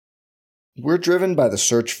We're driven by the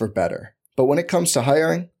search for better. But when it comes to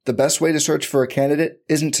hiring, the best way to search for a candidate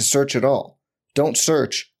isn't to search at all. Don't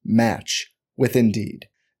search, match with Indeed.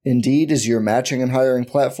 Indeed is your matching and hiring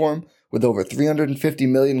platform with over 350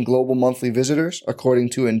 million global monthly visitors,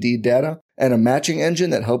 according to Indeed data, and a matching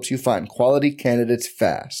engine that helps you find quality candidates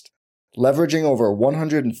fast. Leveraging over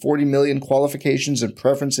 140 million qualifications and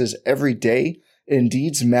preferences every day,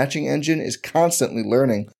 Indeed's matching engine is constantly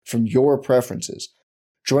learning from your preferences.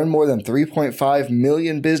 Join more than 3.5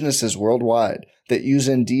 million businesses worldwide that use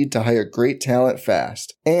Indeed to hire great talent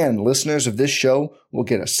fast. And listeners of this show will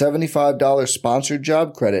get a $75 sponsored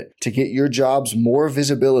job credit to get your jobs more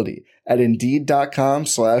visibility at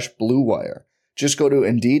Indeed.com/Blue Wire. Just go to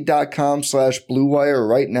Indeed.com/Blue Wire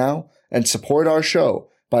right now and support our show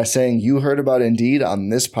by saying you heard about Indeed on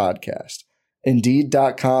this podcast.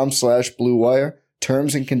 Indeed.com/Blue Wire.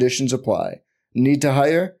 Terms and conditions apply. Need to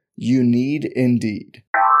hire? You need Indeed.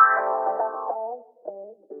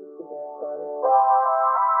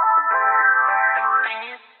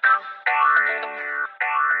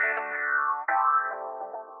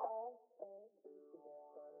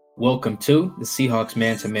 Welcome to the Seahawks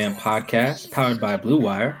Man-to-Man podcast, powered by Blue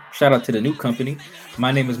Wire. Shout out to the new company.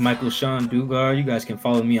 My name is Michael Sean Dugar. You guys can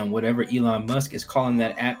follow me on whatever Elon Musk is calling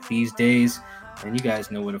that app these days, and you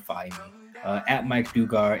guys know where to find me. At Mike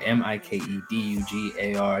Dugar,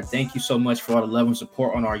 MikeDugar. Thank you so much for all the love and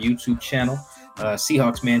support on our YouTube channel.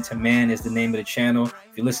 Seahawks Man-to-Man is the name of the channel.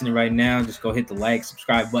 If you're listening right now, just go hit the like,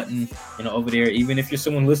 subscribe button, over there. Even if you're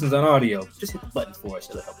someone who listens on audio, just hit the button for us.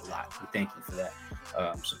 It'll help a lot. We thank you for that.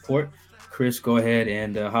 Support. Chris, go ahead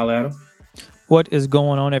and holler at him. What is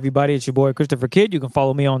going on, everybody? It's your boy Christopher Kidd. You can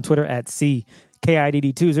follow me on Twitter at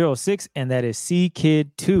CKIDD206, and that is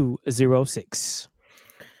CKid206.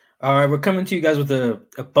 All right, we're coming to you guys with a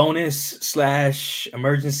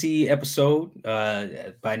bonus/emergency episode.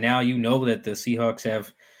 By now, you know that the Seahawks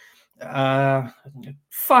have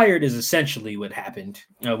fired is essentially what happened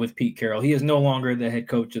with Pete Carroll. He is no longer the head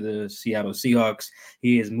coach of the Seattle Seahawks.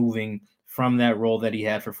 He is moving from that role that he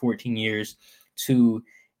had for 14 years to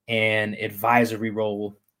an advisory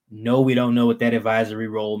role. No, we don't know what that advisory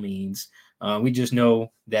role means. We just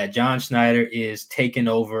know that John Schneider is taking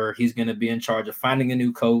over. He's going to be in charge of finding a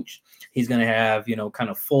new coach. He's going to have, kind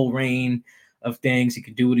of full reign of things. He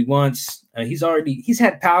can do what he wants. He's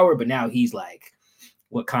had power, but now he's like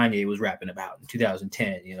what Kanye was rapping about in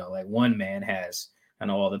 2010. Like one man has kind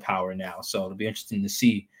of all the power now. So it'll be interesting to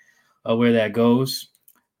see where that goes.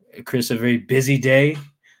 Chris, a very busy day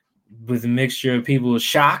with a mixture of people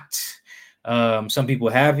shocked, some people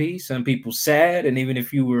happy, some people sad, and even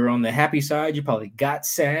if you were on the happy side, you probably got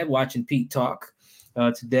sad watching Pete talk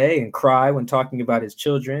today and cry when talking about his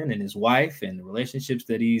children and his wife and the relationships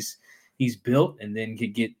that he's built, and then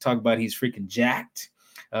could talk about he's freaking jacked.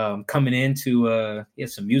 Coming into he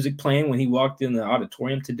had some music playing when he walked in the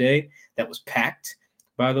auditorium today that was packed,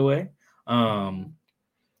 by the way.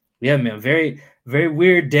 Yeah, man, very, very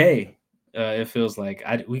weird day. It feels like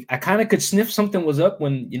I kind of could sniff something was up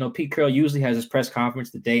when Pete Carroll usually has his press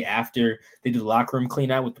conference the day after they do the locker room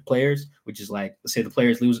clean out with the players, which is like, let's say the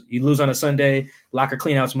players lose on a Sunday, locker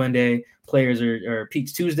clean outs Monday, players are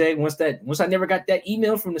Pete's Tuesday. Once I never got that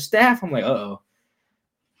email from the staff, I'm like,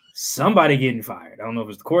 somebody getting fired. I don't know if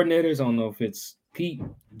it's the coordinators, I don't know if it's Pete,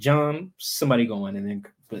 John, somebody going,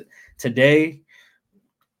 but today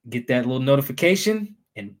get that little notification.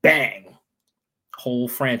 And bang, whole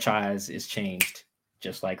franchise is changed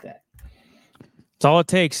just like that. It's all it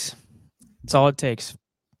takes. It's all it takes.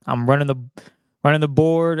 I'm running the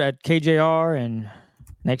board at KJR, and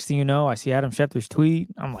next thing you know, I see Adam Schefter's tweet.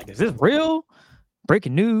 I'm like, is this real?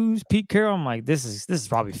 Breaking news, Pete Carroll. I'm like, this is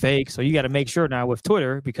probably fake. So you got to make sure now with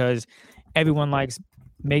Twitter, because everyone likes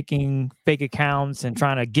making fake accounts and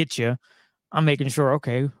trying to get you. I'm making sure,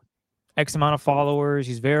 okay, X amount of followers,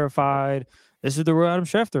 he's verified. This is the real Adam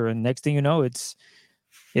Schefter. And next thing you know, it's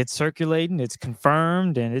circulating, it's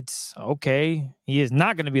confirmed, and it's okay. He is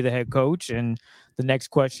not going to be the head coach. And the next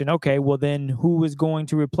question, okay, well then who is going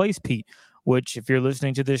to replace Pete? Which, if you're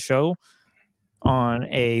listening to this show on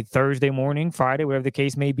a Thursday morning, Friday, whatever the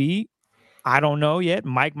case may be, I don't know yet.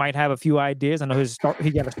 Mike might have a few ideas. I know he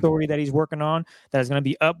got a story that he's working on that is going to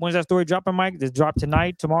be up. When's that story dropping, Mike? Does it drop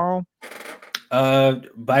tonight, tomorrow?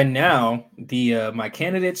 By now, the my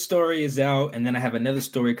candidate story is out, and then I have another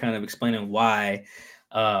story kind of explaining why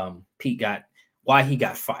he got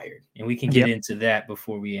fired, and we can get into that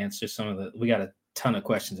before we answer we got a ton of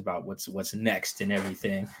questions about what's next and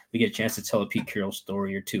everything. We get a chance to tell a Pete Carroll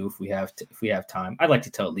story or two if we have time. I'd like to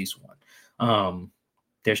tell at least one.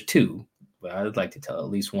 There's two, but I'd like to tell at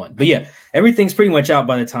least one. But yeah, everything's pretty much out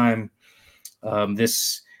by the time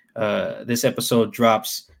this this episode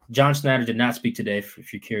drops, John Snyder did not speak today.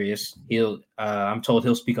 If you're curious, I'm told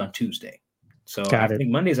he'll speak on Tuesday. So I think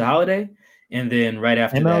Monday's a holiday, and then right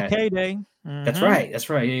after MLK that, Day. That's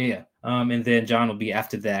right. Yeah. And then John will be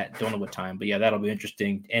after that. Don't know what time, but yeah, that'll be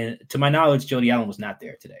interesting. And to my knowledge, Jody Allen was not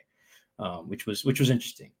there today, which was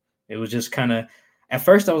interesting. It was just kind of, at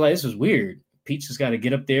first I was like, this is weird. Pete's just got to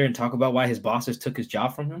get up there and talk about why his bosses took his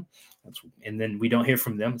job from him. And then we don't hear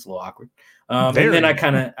from them. It's a little awkward. And then I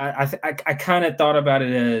kind of thought about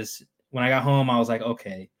it as, when I got home, I was like,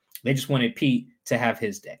 okay, they just wanted Pete to have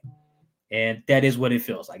his day. And that is what it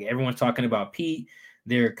feels like. Everyone's talking about Pete.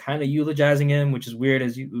 They're kind of eulogizing him, which is weird,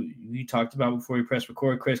 as you talked about before we press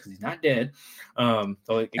record, Chris, because he's not dead. So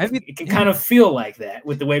it can kind of feel like that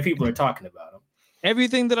with the way people are talking about him.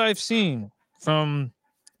 Everything that I've seen from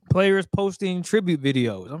players posting tribute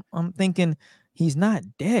videos, I'm thinking he's not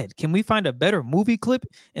dead. Can we find a better movie clip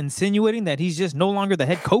insinuating that he's just no longer the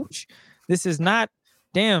head coach? This is not,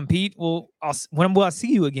 damn, Pete, well, when will I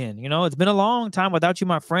see you again? You know, it's been a long time without you,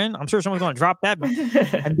 my friend. I'm sure someone's going to drop that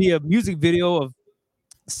and be a music video of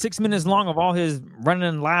 6 minutes long of all his running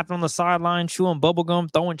and laughing on the sideline, chewing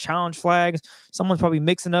bubblegum, throwing challenge flags. Someone's probably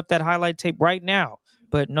mixing up that highlight tape right now.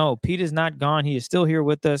 But no, Pete is not gone. He is still here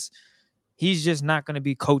with us. He's just not going to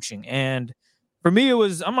be coaching. And for me,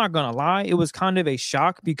 I'm not going to lie, it was kind of a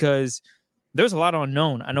shock because there's a lot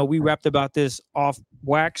unknown. I know we rapped about this off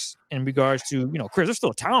wax in regards to, Chris, there's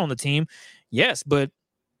still talent on the team. Yes, but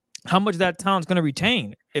how much of that talent's going to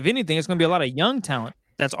retain? If anything, it's going to be a lot of young talent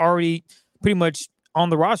that's already pretty much on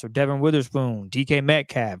the roster. Devin Witherspoon, DK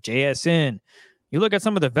Metcalf, JSN. You look at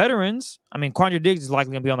some of the veterans. I mean, Quandre Diggs is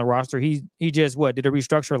likely going to be on the roster. He just did a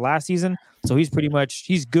restructure last season, so he's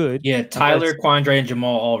good. Yeah, Tyler, Quandre, and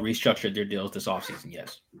Jamal all restructured their deals this offseason.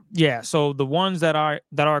 Yes. Yeah, so the ones that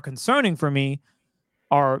are concerning for me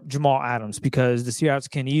are Jamal Adams, because the Seahawks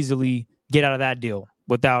can easily get out of that deal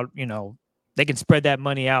without, they can spread that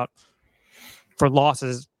money out for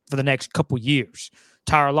losses for the next couple years.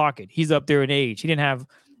 Tyler Lockett, he's up there in age. He didn't have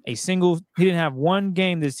one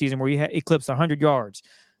game this season where he had eclipsed 100 yards.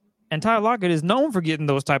 And Tyler Lockett is known for getting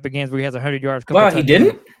those type of games where he has 100 yards. Wow, he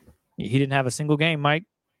didn't? He didn't have a single game, Mike.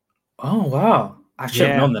 Oh, wow. I should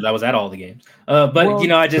have known that. I was at all the games.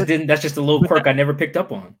 I just didn't. That's just a little quirk I never picked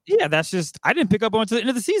up on. Yeah, I didn't pick up on until the end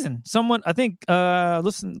of the season. Someone, I think,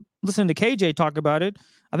 listening to KJ talk about it,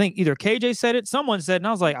 I think either KJ said it, someone said, and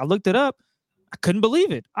I was like, I looked it up. I couldn't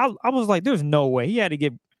believe it. I was like, there's no way. He had to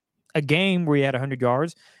get a game where he had 100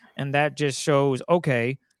 yards. And that just shows,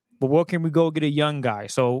 okay, but what can we go get a young guy?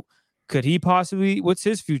 So could he possibly, what's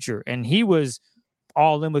his future? And he was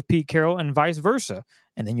all in with Pete Carroll and vice versa.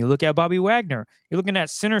 And then you look at Bobby Wagner. You're looking at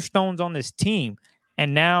center stones on this team.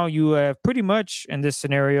 And now you have pretty much, in this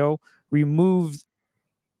scenario, removed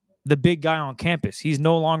the big guy on campus. He's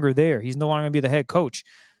no longer there. He's no longer going to be the head coach.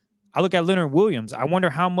 I look at Leonard Williams. I wonder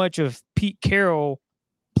how much of Pete Carroll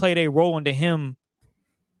played a role into him.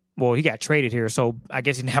 Well, he got traded here, so I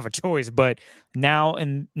guess he didn't have a choice. But now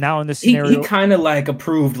in this scenario, he kind of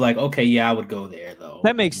approved, okay, yeah, I would go there though.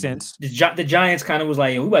 That makes sense. The Giants kind of was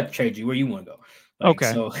like, yeah, we about to trade you. Where you want to go?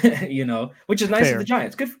 Okay, so which is nice of the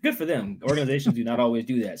Giants. Good for them. Organizations do not always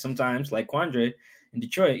do that. Sometimes, like Quandre in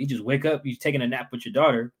Detroit, you just wake up, you're taking a nap with your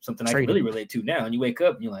daughter. Something I can really relate to now, and you wake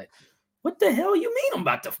up and you're like, what the hell you mean I'm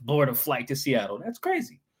about to board a flight to Seattle? That's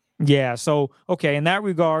crazy. Yeah, so, okay, in that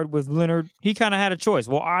regard with Leonard, he kind of had a choice.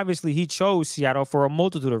 Well, obviously, he chose Seattle for a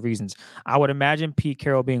multitude of reasons. I would imagine Pete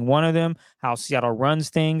Carroll being one of them, how Seattle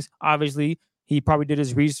runs things. Obviously, he probably did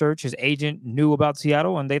his research. His agent knew about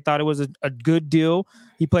Seattle, and they thought it was a good deal.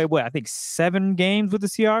 He played, 7 games with the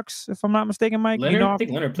Seahawks, if I'm not mistaken, Mike? I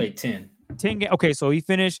think Leonard played 10. 10 okay, so he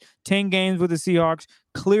finished 10 games with the Seahawks.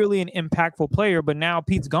 Clearly an impactful player, but now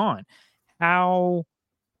Pete's gone. How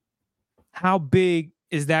big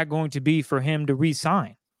is that going to be for him to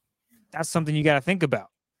re-sign? That's something you got to think about,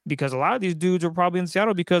 because a lot of these dudes are probably in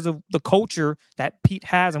Seattle because of the culture that Pete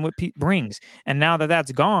has and what Pete brings. And now that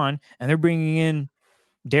that's gone and they're bringing in,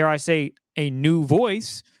 dare I say, a new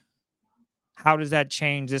voice, how does that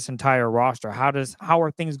change this entire roster? How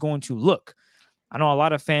are things going to look? I know a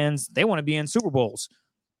lot of fans, they want to be in Super Bowls.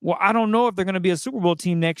 Well, I don't know if they're going to be a Super Bowl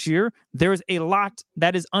team next year. There's a lot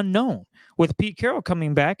that is unknown. With Pete Carroll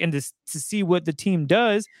coming back and to see what the team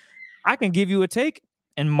does, I can give you a take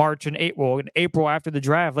in March and April after the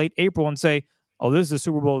draft, late April, and say, oh, this is a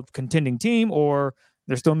Super Bowl contending team, or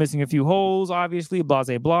they're still missing a few holes, obviously, blah,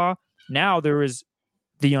 blah, blah. Now there is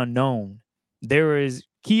the unknown. There is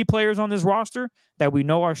key players on this roster that we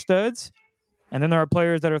know are studs, and then there are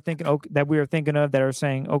players that are thinking that we are thinking of that are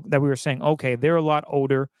saying that we were saying, okay, they're a lot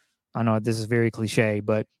older. I know this is very cliche,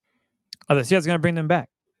 but the Seahawks going to bring them back.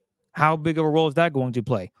 How big of a role is that going to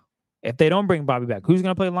play? If they don't bring Bobby back, who's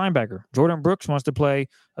going to play linebacker? Jordan Brooks wants to play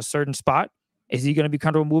a certain spot. Is he going to be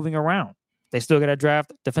comfortable moving around? They still got to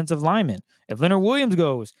draft defensive linemen. If Leonard Williams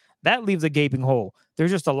goes, that leaves a gaping hole. There's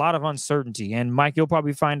just a lot of uncertainty. And Mike, you'll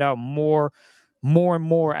probably find out more and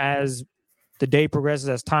more as the day progresses,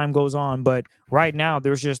 as time goes on. But right now,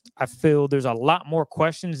 I feel there's a lot more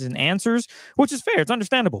questions than answers, which is fair. It's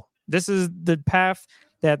understandable. This is the path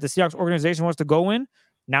that the Seahawks organization wants to go in.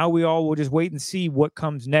 Now we all will just wait and see what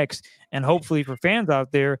comes next. And hopefully for fans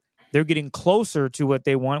out there, they're getting closer to what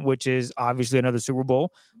they want, which is obviously another Super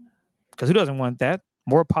Bowl. Because who doesn't want that?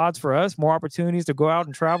 More pods for us, more opportunities to go out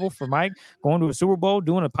and travel for Mike, going to a Super Bowl,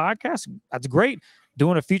 doing a podcast. That's great.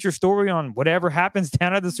 Doing a feature story on whatever happens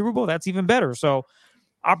down at the Super Bowl, that's even better. So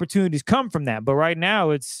opportunities come from that. But right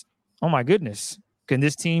now it's, oh my goodness, can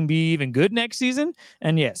this team be even good next season?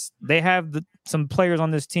 And yes, they have some players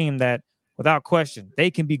on this team that, without question, they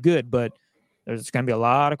can be good, but there's going to be a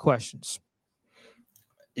lot of questions.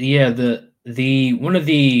 Yeah,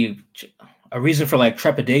 a reason for like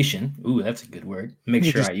trepidation. Ooh, that's a good word. Make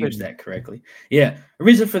sure I use that correctly. Yeah, a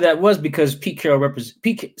reason for that was because Pete Carroll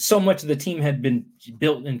so much of the team had been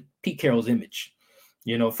built in Pete Carroll's image,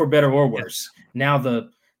 for better or worse. Now the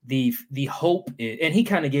hope is, and he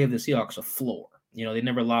kind of gave the Seahawks a floor. They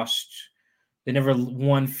never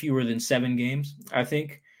won fewer than 7 games, I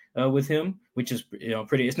think. With him, which is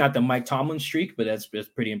pretty. It's not the Mike Tomlin streak, but that's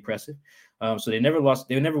pretty impressive. So they never lost.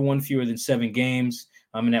 They never won fewer than 7 games.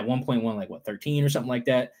 And at one point won 13 or something like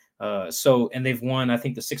that. And they've won, I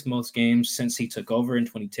think, the 6th most games since he took over in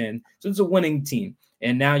 2010. So it's a winning team.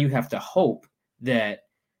 And now you have to hope that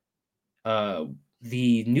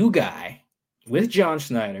the new guy with John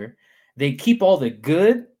Schneider, they keep all the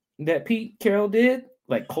good that Pete Carroll did,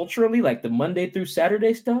 like culturally, like the Monday through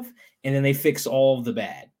Saturday stuff, and then they fix all of the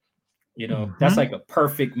bad. That's like a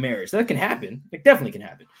perfect marriage. That can happen. It definitely can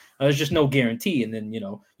happen. There's just no guarantee. And then,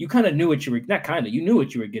 you kind of knew what you were, not kind of, you knew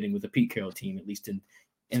what you were getting with the Pete Carroll team, at least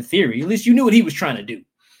in theory. At least you knew what he was trying to do,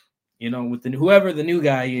 with whoever the new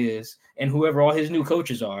guy is and whoever all his new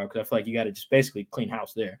coaches are, because I feel like you got to just basically clean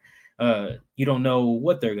house there. You don't know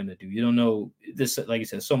what they're going to do. You don't know this, like you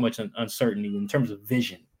said, so much uncertainty in terms of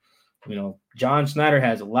vision. John Schneider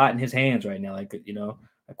has a lot in his hands right now. Like,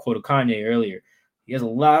 I quoted Kanye earlier. He has a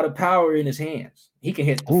lot of power in his hands. He can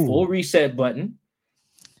hit the full reset button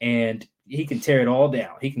and he can tear it all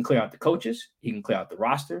down. He can clear out the coaches. He can clear out the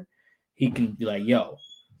roster. He can be like, yo,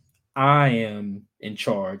 I am in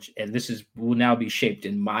charge. And this will now be shaped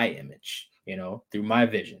in my image, through my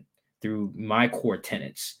vision, through my core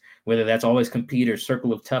tenets, whether that's always compete or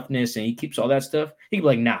circle of toughness. And he keeps all that stuff. He can be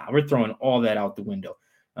like, nah, we're throwing all that out the window.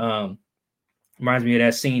 Reminds me of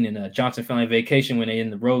that scene in Johnson Family Vacation when they're in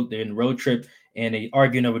the road trip and they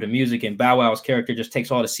arguing over the music, and Bow Wow's character just takes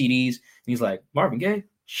all the CDs and he's like, Marvin Gaye,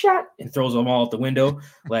 shot, and throws them all out the window.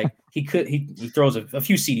 Like he throws a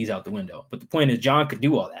few CDs out the window. But the point is, John could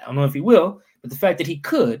do all that. I don't know if he will, but the fact that he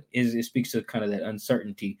could it speaks to kind of that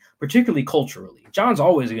uncertainty, particularly culturally. John's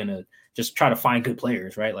always going to just try to find good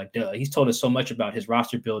players, right? Like, duh, he's told us so much about his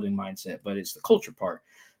roster building mindset, but it's the culture part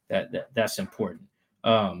that's important.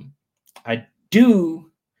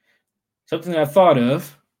 Something that I thought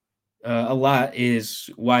of a lot is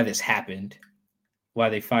why this happened, why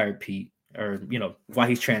they fired Pete, or why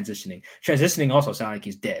he's transitioning. Transitioning also sounds like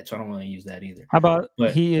he's dead, so I don't want to use that either. How about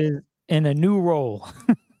he is in a new role?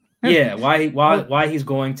 Yeah, why he's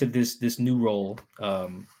going to this new role,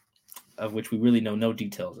 of which we really know no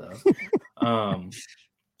details of.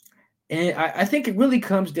 And I think it really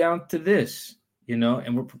comes down to this.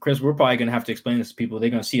 And Chris, we're probably going to have to explain this to people. They're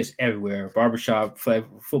going to see us everywhere, barbershop,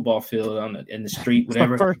 football field, in the street,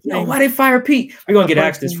 whatever. Why they fire Pete? We're going to get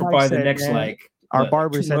asked this for probably the next, our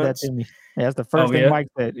barber said that to me. Yeah, that's the first thing Mike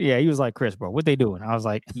said. Yeah, he was like, Chris, bro, what they doing? I was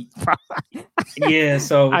like, yeah.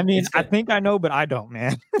 So I mean, I think I know, but I don't,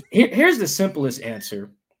 man. Here's the simplest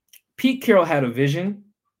answer. Pete Carroll had a vision,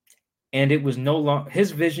 and it was no longer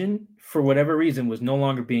his vision, for whatever reason, was no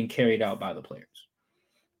longer being carried out by the players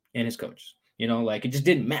and his coaches. It just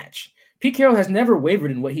didn't match. Pete Carroll has never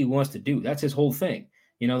wavered in what he wants to do. That's his whole thing.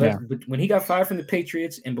 But when he got fired from the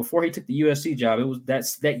Patriots and before he took the USC job,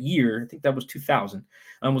 that year, I think that was 2000,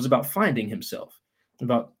 was about finding himself,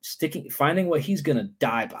 about finding what he's going to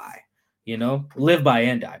die by, live by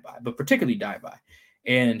and die by, but particularly die by.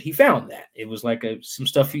 And he found that. It was like some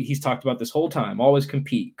stuff he's talked about this whole time. Always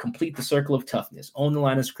complete the circle of toughness, own the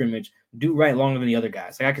line of scrimmage, do right longer than the other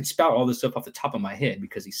guys. Like I could spout all this stuff off the top of my head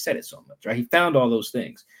because he said it so much, right? He found all those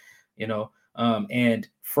things, and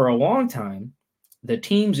for a long time, the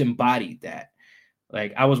teams embodied that.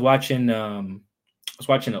 Like I was watching, was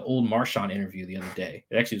watching an old Marshawn interview the other day.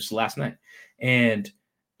 It actually was last night, and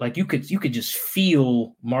like you could just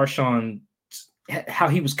feel Marshawn, how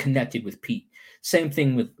he was connected with Pete. Same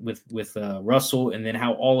thing with Russell, and then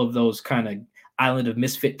how all of those kind of island of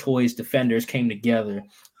misfit toys defenders came together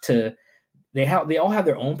to. They all have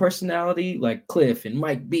their own personality, like Cliff and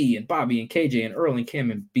Mike B and Bobby and KJ and Earl and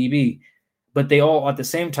Kim and BB, but they all at the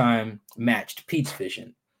same time matched Pete's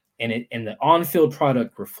vision, and the on-field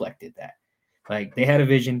product reflected that. Like they had a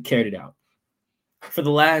vision, carried it out. For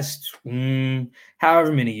the last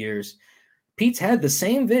however many years, Pete's had the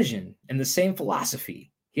same vision and the same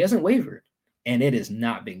philosophy. He hasn't wavered, and it has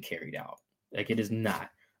not been carried out. Like it is not.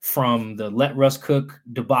 From the let Russ cook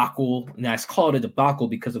debacle, and I call it a debacle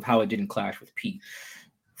because of how it didn't clash with Pete.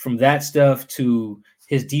 From that stuff to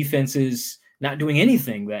his defenses not doing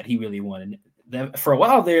anything that he really wanted. For a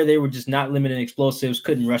while there, they were just not limiting explosives,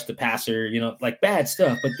 couldn't rush the passer, like bad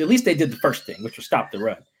stuff. But at least they did the first thing, which was stop the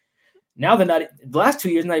run. Now they're not. The last 2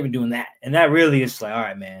 years, not even doing that, and that really is like, all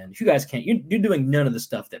right, man. If you guys can't, you're doing none of the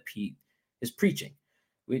stuff that Pete is preaching.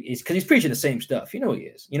 It's because he's preaching the same stuff. He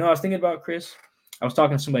is. I was thinking about Chris. I was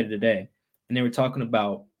talking to somebody today, and they were talking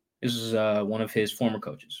about this is one of his former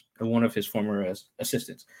coaches or one of his former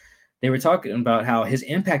assistants. They were talking about how his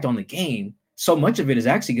impact on the game, so much of it is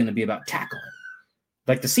actually going to be about tackling.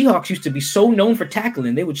 Like the Seahawks used to be so known for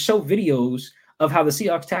tackling, they would show videos of how the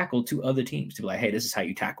Seahawks tackled to other teams to be like, hey, this is how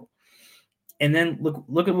you tackle. And then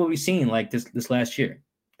look at what we've seen like this last year.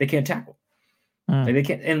 They can't tackle. Like they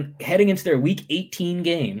can't. And heading into their Week 18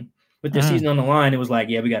 game with their season on the line, it was like,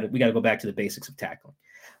 yeah, we got to go back to the basics of tackling.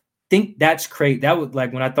 Think that's crazy. That was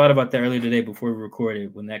like when I thought about that earlier today before we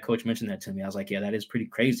recorded, when that coach mentioned that to me, I was like, yeah, that is pretty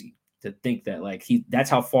crazy to think that like that's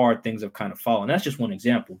how far things have kind of fallen. That's just one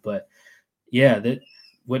example, but yeah, that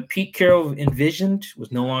what Pete Carroll envisioned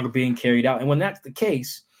was no longer being carried out. And when that's the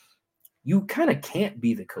case, you kind of can't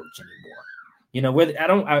be the coach anymore. Whether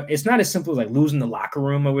it's not as simple as like losing the locker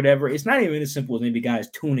room or whatever. It's not even as simple as maybe guys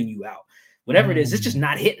tuning you out. Whatever it is, it's just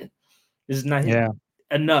not hitting. This is not hitting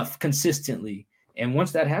enough consistently. And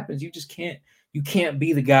once that happens, you can't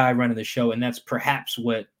be the guy running the show. And that's perhaps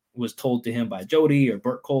what was told to him by Jody or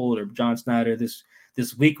Burt Cole or John Snyder this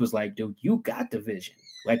week was like, dude, you got the vision.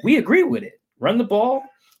 Like, we agree with it. Run the ball,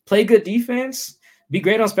 play good defense, be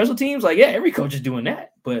great on special teams. Like, yeah, every coach is doing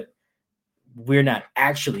that, but we're not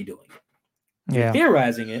actually doing it. We're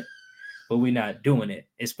theorizing it, but we're not doing it.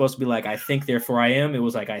 It's supposed to be like, I think, therefore I am. It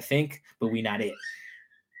was like, I think, but we not it.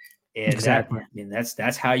 And exactly.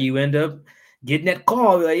 That's how you end up getting that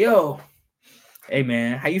call. Like, yo, hey,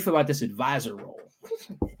 man, how you feel about this advisor role?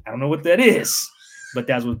 I don't know what that is, but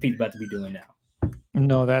that's what Pete's about to be doing now.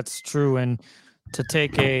 No, that's true. And to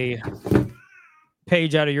take a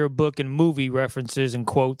page out of your book and movie references and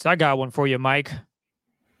quotes, I got one for you, Mike.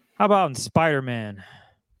 How about in Spider-Man?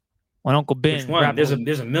 When Uncle Ben. Which one? There's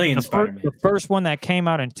a million Spider-Man. The first one that came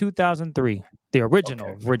out in 2003, the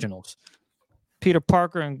originals. Peter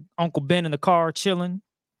Parker and Uncle Ben in the car chilling,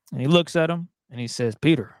 and he looks at him and he says,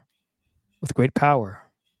 Peter, with great power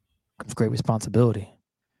comes great responsibility.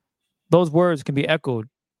 Those words can be echoed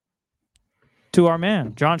to our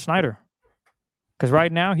man, John Schneider. Because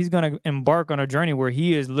right now he's going to embark on a journey where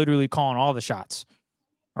he is literally calling all the shots.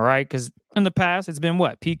 All right? Because in the past, it's been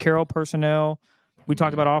what? Pete Carroll personnel. We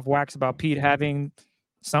talked about off wax about Pete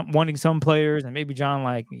wanting some players, and maybe John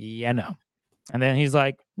like, yeah, no. And then he's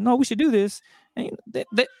like, no, we should do this. And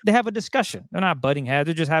they have a discussion. They're not butting heads.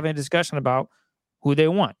 They're just having a discussion about who they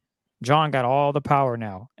want. John got all the power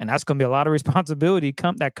now, and that's going to be a lot of responsibility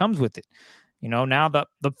that comes with it. Now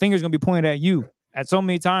the finger's going to be pointed at you. At so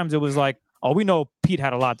many times, it was like, oh, we know Pete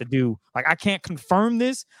had a lot to do. Like, I can't confirm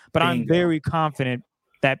this, but I'm very confident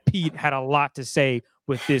that Pete had a lot to say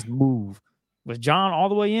with this move. Was John all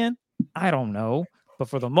the way in? I don't know. But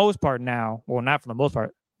for the most part now, well, not for the most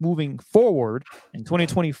part, moving forward in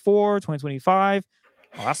 2024, 2025,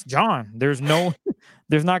 that's John. There's not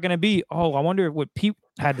going to be, I wonder what Pete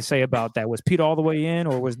had to say about that. Was Pete all the way in,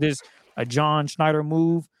 or was this a John Schneider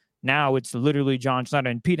move? Now it's literally John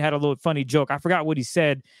Schneider. And Pete had a little funny joke. I forgot what he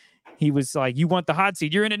said. He was like, "You want the hot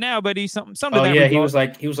seat? You're in it now, buddy." Something. Oh yeah, he was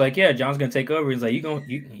like, yeah, John's gonna take over. He's like, you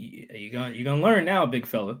gonna learn now, big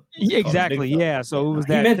fella. Yeah, exactly. Yeah. So it was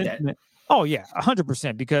that. He meant that. Oh yeah,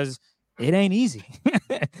 100%. Because it ain't easy.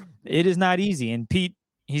 It is not easy. And Pete,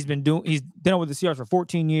 he's been with the Seahawks for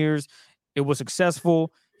 14 years. It was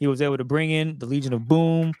successful. He was able to bring in the Legion of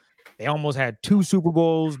Boom. They almost had 2 Super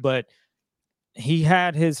Bowls, but he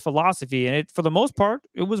had his philosophy, and for the most part,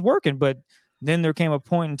 it was working. But then there came a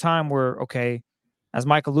point in time where, okay, as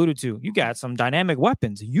Mike alluded to, you got some dynamic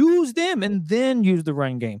weapons. Use them and then use the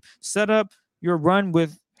run game. Set up your run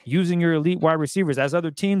with using your elite wide receivers, as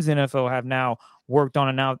other teams in the NFL have now worked on,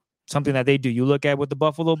 and now something that they do. You look at what the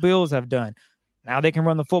Buffalo Bills have done. Now they can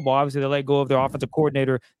run the football. Obviously, they let go of their offensive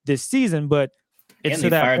coordinator this season, but it's and to they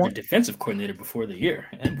that fired point. their defensive coordinator before the year.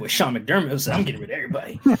 And with Sean McDermott, said, I'm getting rid of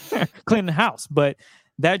everybody. Clean the house. But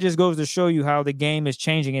that just goes to show you how the game is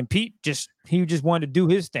changing. And Pete just wanted to do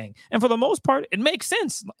his thing. And for the most part, it makes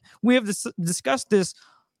sense. We have discussed this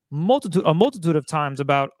a multitude of times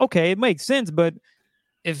about, okay, it makes sense, but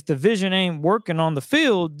if the vision ain't working on the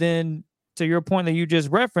field, then to your point that you just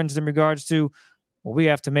referenced in regards to, well, we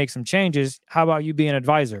have to make some changes. How about you be an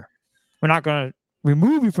advisor? We're not going to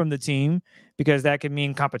remove you from the team because that could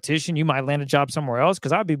mean competition. You might land a job somewhere else,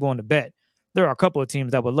 because I'd be willing to bet there are a couple of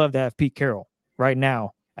teams that would love to have Pete Carroll right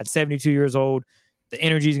now at 72 years old. The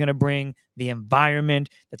energy he's going to bring, the environment,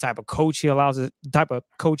 the type of coach he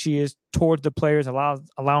is towards the players,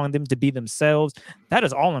 allowing them to be themselves. That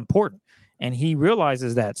is all important. And he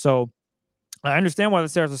realizes that. So I understand why the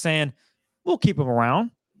Stars are saying, we'll keep him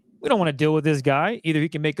around. We don't want to deal with this guy. Either he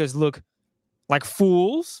can make us look like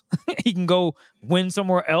fools. He can go win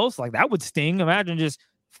somewhere else. Like, that would sting. Imagine just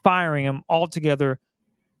firing him altogether.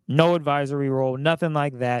 No advisory role, nothing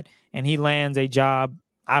like that. And he lands a job,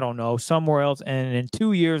 I don't know, somewhere else. And in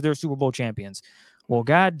 2 years, they're Super Bowl champions. Well,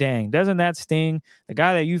 God dang, doesn't that sting? The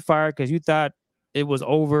guy that you fired because you thought it was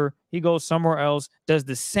over, he goes somewhere else, does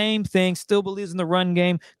the same thing, still believes in the run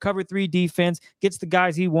game, cover 3 defense, gets the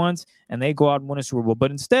guys he wants, and they go out and win a Super Bowl.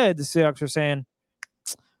 But instead, the Seahawks are saying,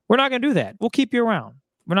 we're not going to do that. We'll keep you around.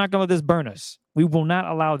 We're not going to let this burn us. We will not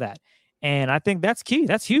allow that. And I think that's key.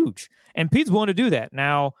 That's huge. And Pete's willing to do that.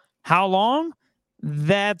 Now, how long?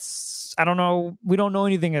 I don't know. We don't know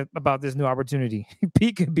anything about this new opportunity.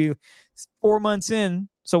 Pete could be 4 months in.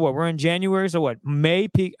 So what? We're in January. So what? May.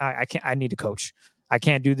 Pete. I can't. I need to coach. I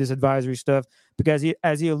can't do this advisory stuff because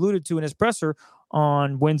as he alluded to in his presser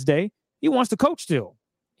on Wednesday, he wants to coach still.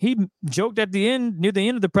 He joked near the end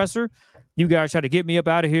of the presser, you guys try to get me up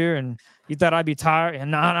out of here, and you thought I'd be tired.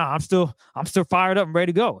 And no, I'm still fired up and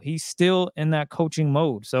ready to go. He's still in that coaching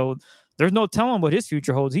mode. So there's no telling what his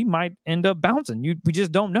future holds. He might end up bouncing. We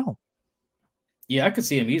just don't know. Yeah, I could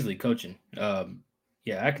see him easily coaching.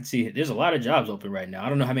 Yeah, I could see there's a lot of jobs open right now. I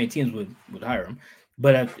don't know how many teams would hire him,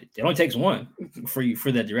 but it only takes one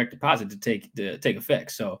for that direct deposit to take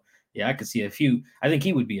effect. So yeah, I could see a few. I think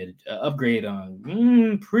he would be an upgrade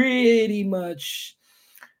on pretty much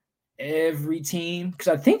every team, because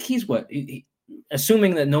I think he's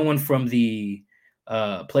assuming that no one from the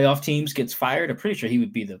playoff teams gets fired. I'm pretty sure he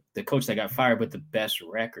would be the coach that got fired with the best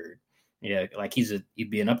record. Yeah, like he'd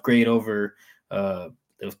be an upgrade over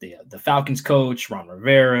the Falcons coach, Ron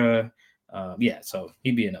Rivera. So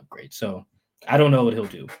he'd be an upgrade. So I don't know what he'll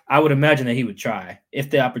do. I would imagine that he would try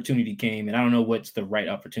if the opportunity came, and I don't know what's the right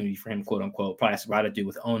opportunity for him, quote unquote. Probably has a lot to do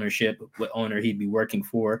with ownership, what owner he'd be working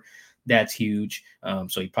for. That's huge.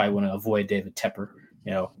 So you probably want to avoid David Tepper,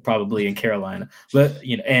 probably in Carolina. But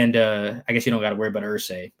and I guess you don't got to worry about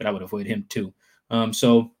Irsay, but I would avoid him too.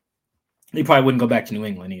 So he probably wouldn't go back to New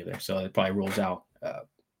England either. So it probably rules out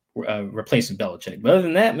replacing Belichick. But other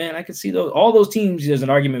than that, man, I could see all those teams there's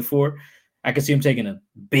an argument for. I could see him taking a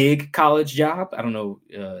big college job. I don't know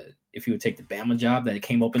if he would take the Bama job that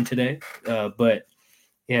came open today. But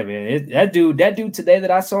yeah, man, that dude today that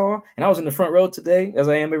I saw, and I was in the front row today, as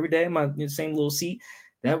I am every day, in my same little seat.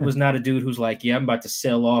 That was not a dude who's like, yeah, I'm about to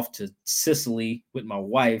sail off to Sicily with my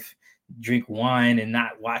wife, drink wine, and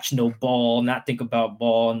not watch no ball, not think about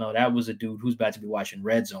ball. No, that was a dude who's about to be watching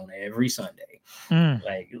Red Zone every Sunday,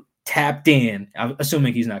 like tapped in. I'm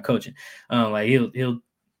assuming he's not coaching. Like he'll.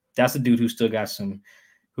 That's the dude who still got some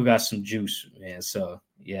juice, man. So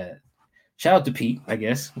yeah, shout out to Pete. I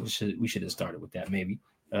guess we should have started with that maybe.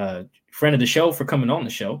 Friend of the show for coming on the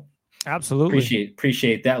show. Absolutely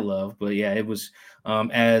appreciate that love. But yeah, it was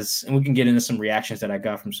and we can get into some reactions that I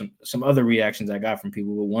got from some other reactions I got from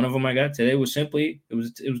people. But one of them I got today was simply it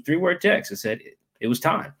was 3-word text. It said it was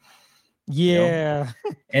time. Yeah.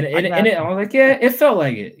 And I was like, yeah, it felt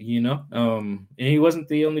like it, and he wasn't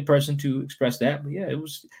the only person to express that, but yeah,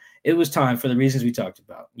 it was time for the reasons we talked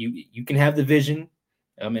about. You can have the vision,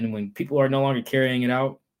 and when people are no longer carrying it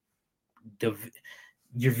out,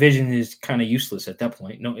 your vision is kind of useless at that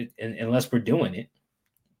point. No, unless we're doing it,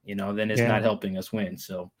 then it's not helping us win.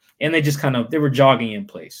 So, and they just they were jogging in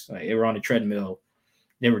place. Like they were on a treadmill.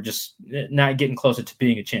 They were just not getting closer to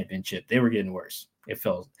being a championship. They were getting worse. It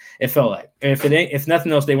felt like, if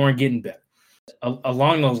nothing else, they weren't getting better.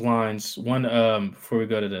 Along those lines, one before we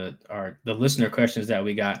go to the listener questions that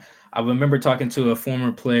we got, I remember talking to a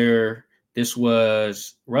former player. Russ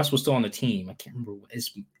was still on the team. I can't remember.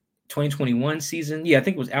 It's 2021 season. Yeah, I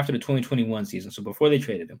think it was after the 2021 season. So before they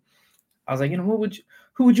traded him, I was like,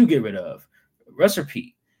 who would you get rid of, Russ or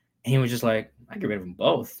Pete? And he was just like, I get rid of them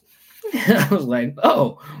both. I was like,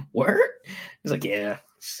 oh, word? He's like, yeah.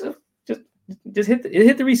 So just hit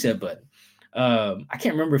the reset button. I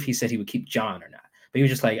can't remember if he said he would keep John or not, but he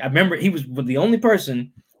was just like, I remember he was the only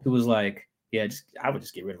person who was like, yeah, I would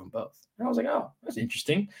just get rid of them both. And I was like, oh, that's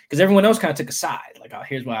interesting, because everyone else kind of took a side, like, oh,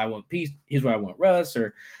 here's why I want Pete, here's why I want Russ,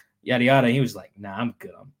 or yada yada. And he was like, nah, I'm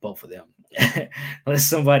good on both of them. Let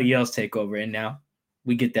somebody else take over. And now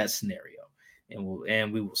we get that scenario,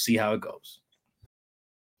 and we will see how it goes.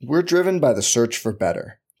 We're driven by the search for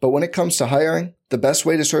better. But when it comes to hiring, the best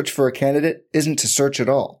way to search for a candidate isn't to search at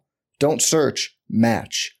all. Don't search,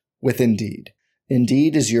 match with Indeed.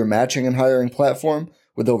 Indeed is your matching and hiring platform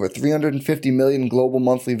with over 350 million global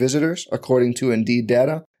monthly visitors, according to Indeed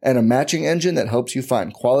data, and a matching engine that helps you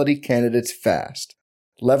find quality candidates fast.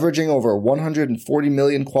 Leveraging over 140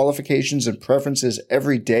 million qualifications and preferences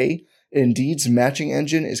every day, Indeed's matching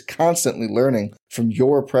engine is constantly learning from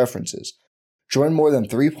your preferences. Join more than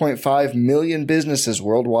 3.5 million businesses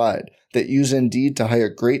worldwide that use Indeed to hire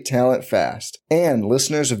great talent fast. And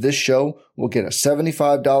listeners of this show will get a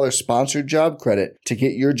 $75 sponsored job credit to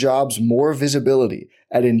get your jobs more visibility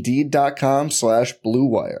at Indeed.com/Blue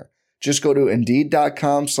Wire. Just go to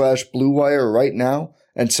Indeed.com/Blue Wire right now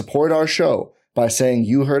and support our show by saying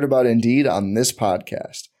you heard about Indeed on this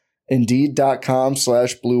podcast.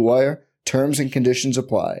 Indeed.com/Blue Wire. Terms and conditions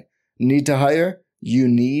apply. Need to hire? You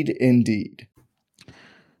need Indeed.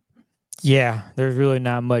 Yeah, there's really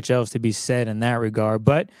not much else to be said in that regard.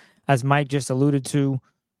 But as Mike just alluded to,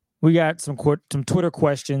 we got some Twitter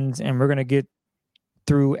questions, and we're going to get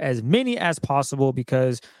through as many as possible,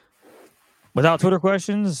 because without Twitter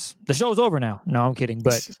questions, the show's over now. No, I'm kidding.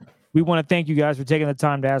 But we want to thank you guys for taking the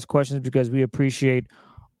time to ask questions, because we appreciate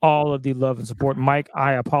all of the love and support. Mike,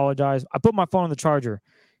 I apologize. I put my phone on the charger.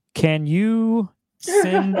 Can you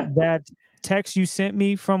send that text you sent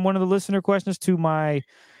me from one of the listener questions to my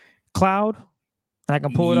cloud, and I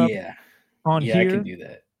can pull it up on here? I can do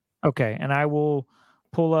that. Okay, and I will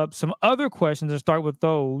pull up some other questions and start with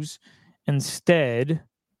those instead.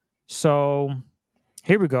 So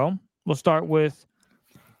here we go. We'll start with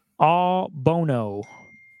All Bono.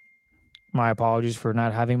 My apologies for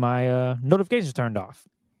not having my notifications turned off.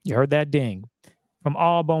 You heard that ding. From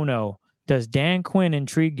All Bono, does Dan Quinn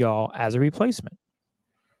intrigue y'all as a replacement?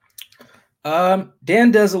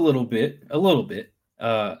 Dan does a little bit.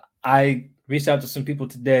 I reached out to some people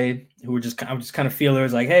today who were just kind of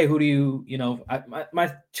feelers, like, hey, who do you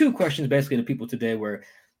my two questions basically to people today were,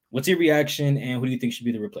 what's your reaction, and who do you think should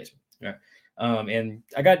be the replacement? Right. And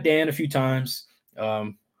I got Dan a few times.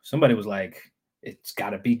 Somebody was like, it's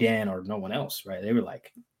got to be Dan or no one else, right? They were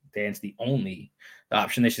like, Dan's the only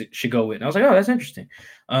option they should go with. And I was like, oh, that's interesting.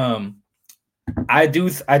 I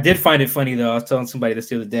did find it funny, though. I was telling somebody this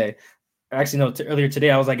the other day. Actually, no, earlier today,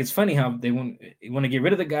 I was like, it's funny how they want to get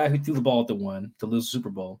rid of the guy who threw the ball at the one to lose the Super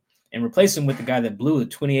Bowl and replace him with the guy that blew a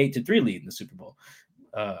 28-3 lead in the Super Bowl.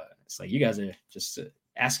 It's like, you guys are just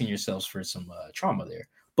asking yourselves for some trauma there.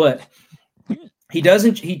 But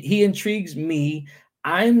he intrigues me.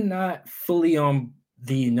 I'm not fully on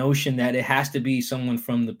the notion that it has to be someone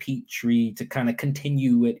from the Pete tree to kind of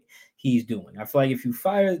continue what he's doing. I feel like if you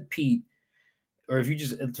fire Pete, or if you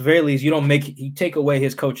just, at the very least, you take away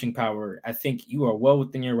his coaching power, I think you are well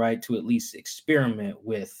within your right to at least experiment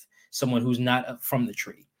with someone who's not from the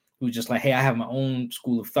tree, who's just like, hey, I have my own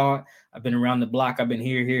school of thought. I've been around the block. I've been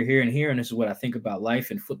here, and here, and this is what I think about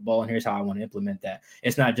life and football, and here's how I want to implement that.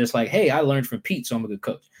 It's not just like, hey, I learned from Pete, so I'm a good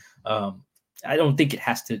coach. I don't think it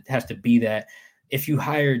has to be that. If you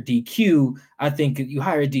hire DQ, I think you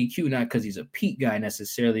hire DQ not because he's a Pete guy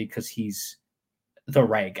necessarily, because he's the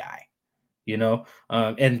right guy.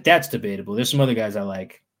 And that's debatable. There's some other guys I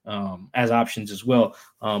like as options as well.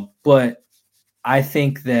 But I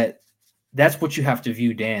think that's what you have to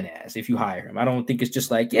view Dan as if you hire him. I don't think it's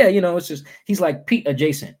just like, it's just, he's like Pete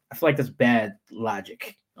adjacent. I feel like that's bad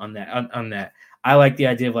logic on that. I like the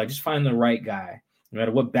idea of like, just find the right guy, no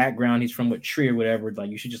matter what background he's from, what tree or whatever. Like,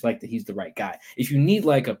 you should just like that he's the right guy. If you need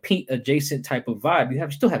like a Pete adjacent type of vibe,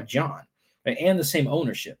 you still have John, right? And the same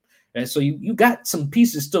ownership. And so you got some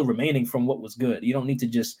pieces still remaining from what was good. You don't need to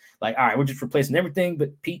just like, all right, we're just replacing everything,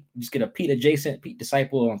 but Pete, just get a Pete adjacent, Pete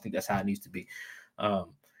disciple. I don't think that's how it needs to be.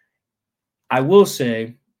 I will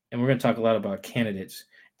say, and we're going to talk a lot about candidates,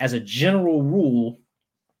 as a general rule,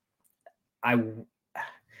 I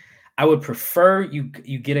would prefer you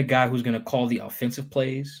get a guy who's going to call the offensive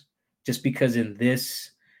plays, just because in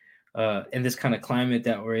this in this kind of climate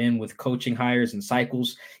that we're in with coaching hires and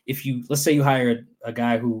cycles. Let's say you hire a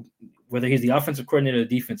guy who, whether he's the offensive coordinator or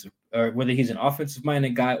defensive, or whether he's an offensive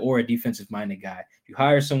minded guy or a defensive minded guy, you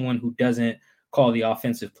hire someone who doesn't call the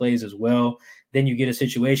offensive plays as well, then you get a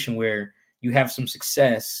situation where you have some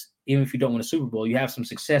success. Even if you don't win a Super Bowl, you have some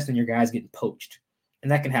success and your guy's getting poached.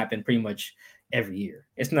 And that can happen pretty much every year.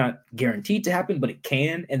 It's not guaranteed to happen, but it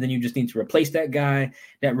can. And then you just need to replace that guy.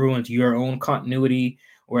 That ruins your own continuity.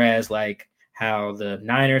 Whereas like how the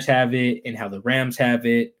Niners have it and how the Rams have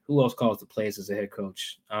it. Who else calls the plays as a head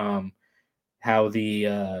coach? How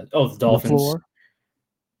the Dolphins. LaFleur.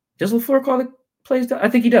 Does LaFleur call the plays? I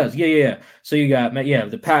think he does. Yeah. So you got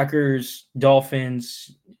the Packers,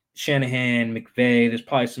 Dolphins, Shanahan, McVay. There's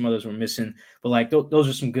probably some others we're missing, but like those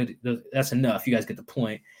are some good. That's enough. You guys get the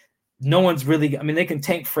point. No one's really. I mean, they can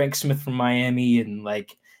take Frank Smith from Miami, and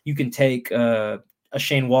like you can take a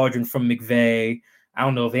Shane Waldron from McVay. I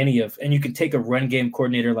don't know if and you can take a run game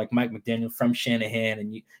coordinator like Mike McDaniel from Shanahan,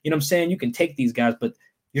 and you know what I'm saying. You can take these guys, but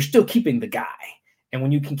you're still keeping the guy. And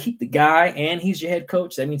when you can keep the guy and he's your head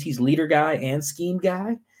coach, that means he's leader guy and scheme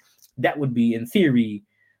guy. That would be, in theory,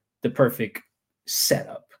 the perfect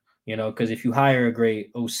setup, you know, because if you hire a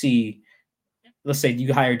great OC, let's say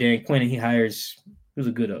you hire Dan Quinn and he hires,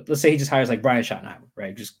 let's say he just hires like Brian Schottenheimer,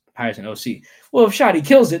 right? Just hires an OC. Well, if Schotty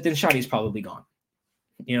kills it, then Schotty's probably gone.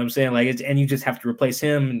 You know what I'm saying? Like, and you just have to replace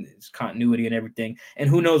him and his continuity and everything. And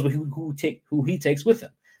who knows who he takes with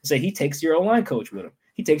him? Say he takes your O-line coach with him.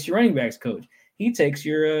 He takes your running backs coach. He takes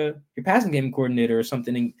your passing game coordinator or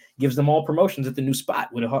something and gives them all promotions at the new spot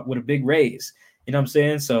with a big raise. You know what I'm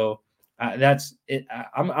saying? So that's it.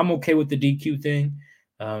 I'm okay with the DQ thing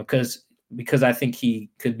because I think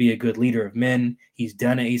he could be a good leader of men. He's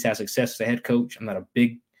done it. He's had success as a head coach. I'm not a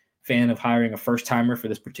big fan of hiring a first timer for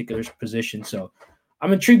this particular position. So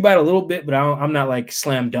I'm intrigued by it a little bit, but I'm not like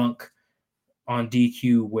slam dunk on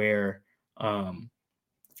DQ where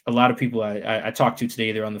a lot of people I talked to today,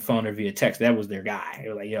 either on the phone or via text, that was their guy. They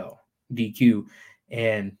were like, yo, DQ.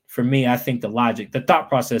 And for me, I think the thought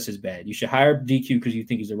process is bad. You should hire DQ because you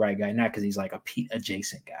think he's the right guy, not because he's like a Pete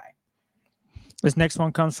adjacent guy. This next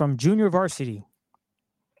one comes from Junior Varsity.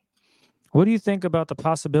 What do you think about the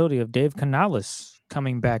possibility of Dave Canales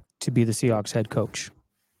coming back to be the Seahawks head coach?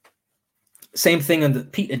 Same thing on the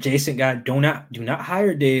Pete adjacent guy. Do not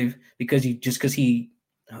hire Dave because he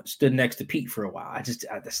stood next to Pete for a while.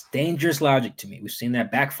 That's dangerous logic to me. We've seen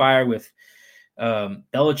that backfire with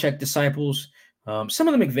Belichick disciples. Some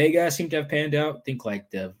of the McVay guys seem to have panned out. I think like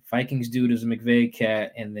the Vikings dude is a McVay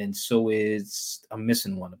cat, and then so is I'm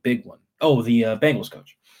missing one, a big one. Oh, the Bengals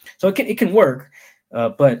coach. So it can work,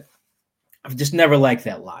 but I've just never liked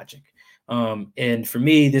that logic. And for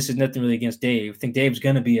me, this is nothing really against Dave. I think Dave's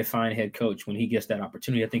going to be a fine head coach when he gets that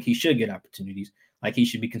opportunity. I think he should get opportunities. Like he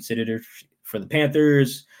should be considered for the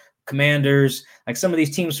Panthers, Commanders, like some of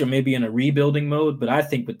these teams are maybe in a rebuilding mode. But I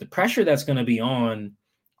think with the pressure that's going to be on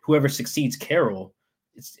whoever succeeds Carroll,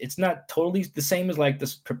 it's not totally the same as like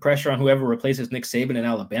this pressure on whoever replaces Nick Saban in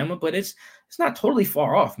Alabama, but it's not totally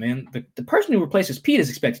far off, man. The person who replaces Pete is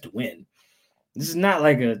expected to win. This is not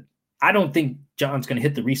like I don't think John's going to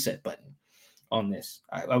hit the reset button on this.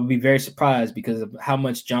 I would be very surprised because of how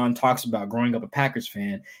much John talks about growing up a Packers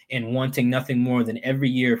fan and wanting nothing more than every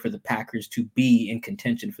year for the Packers to be in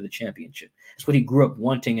contention for the championship. That's what he grew up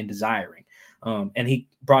wanting and desiring. And he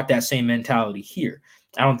brought that same mentality here.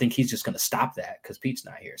 I don't think he's just going to stop that because Pete's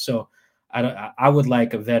not here. So I would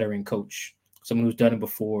like a veteran coach, someone who's done it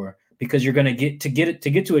before, because you're going to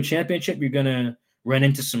get to a championship, you're going to run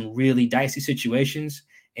into some really dicey situations,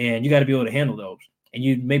 and you got to be able to handle those. And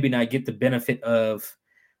you maybe not get the benefit of,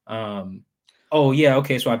 so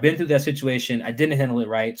I've been through that situation. I didn't handle it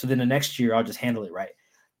right. So then the next year I'll just handle it right.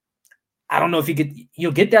 I don't know if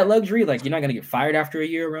you'll get that luxury. Like you're not going to get fired after a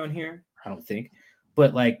year around here. I don't think.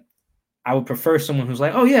 But like, I would prefer someone who's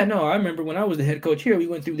like, oh yeah, no, I remember when I was the head coach here, we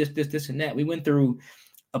went through this, and that. We went through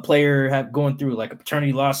a player going through like a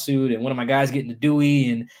paternity lawsuit and one of my guys getting a Dewey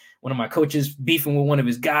and one of my coaches beefing with one of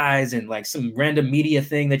his guys and like some random media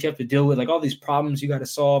thing that you have to deal with, like all these problems you got to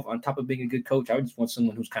solve on top of being a good coach. I would just want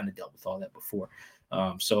someone who's kind of dealt with all that before.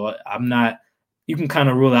 So I'm not, you can kind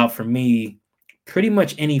of rule out for me pretty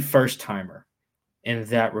much any first timer in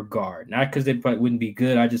that regard. Not because they probably wouldn't be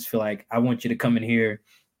good. I just feel like I want you to come in here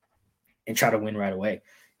and try to win right away.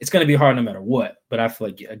 It's going to be hard no matter what, but I feel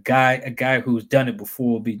like a guy who's done it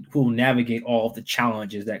before who will navigate all of the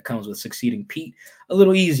challenges that comes with succeeding Pete a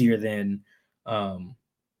little easier than a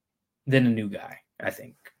new guy, I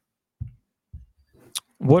think.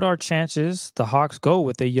 What are chances the Hawks go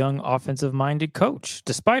with a young offensive-minded coach,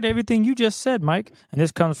 despite everything you just said, Mike? And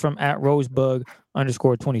this comes from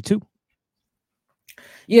 @Rosebug_22.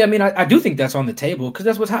 Yeah, I mean, I do think that's on the table because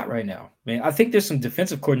that's what's hot right now. Man, I think there's some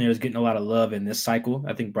defensive coordinators getting a lot of love in this cycle.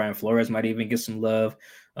 I think Brian Flores might even get some love.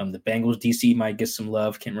 The Bengals DC might get some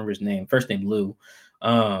love. Can't remember his name. First name Lou.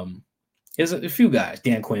 There's a few guys.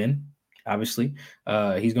 Dan Quinn, obviously.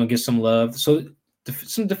 He's going to get some love. So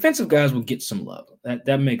some defensive guys will get some love.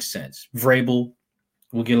 That makes sense. Vrabel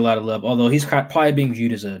will get a lot of love, although he's probably being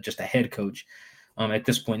viewed as just a head coach at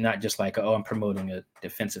this point, not just like, I'm promoting a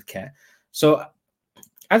defensive cat. So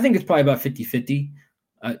I think it's probably about 50-50.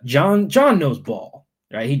 John knows ball,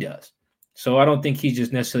 right? He does. So I don't think he's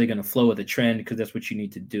just necessarily going to flow with the trend because that's what you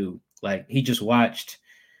need to do. Like, he just watched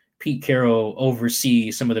Pete Carroll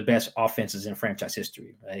oversee some of the best offenses in franchise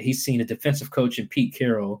history. He's seen a defensive coach in Pete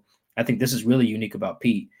Carroll. I think this is really unique about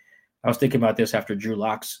Pete. I was thinking about this after Drew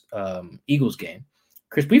Lock's Eagles game.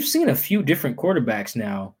 Chris, we've seen a few different quarterbacks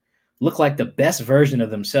now look like the best version of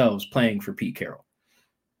themselves playing for Pete Carroll.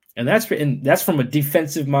 And that's from a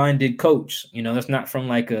defensive-minded coach. You know, that's not from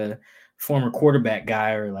like a former quarterback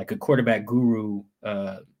guy or like a quarterback guru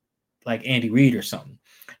like Andy Reid or something.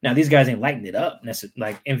 Now, these guys ain't lighting it up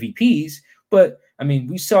like MVPs, but, I mean,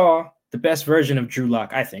 we saw the best version of Drew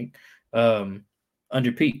Lock, I think,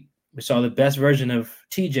 under Pete. We saw the best version of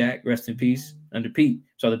T-Jack, rest in peace, under Pete.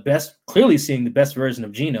 Clearly seeing the best version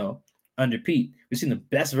of Geno under Pete. We've seen the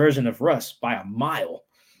best version of Russ by a mile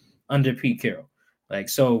under Pete Carroll. Like,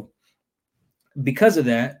 so because of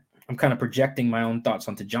that, I'm kind of projecting my own thoughts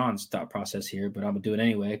onto John's thought process here, but I'm going to do it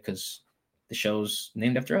anyway because the show's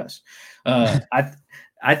named after us.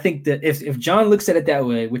 I think that if John looks at it that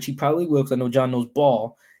way, which he probably will, because I know John knows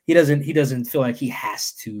ball, he doesn't feel like he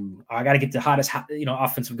has to. I got to get the hottest,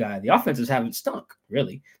 offensive guy. The offenses haven't stunk,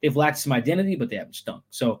 really. They've lacked some identity, but they haven't stunk.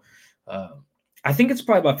 So I think it's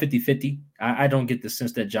probably about 50-50. I don't get the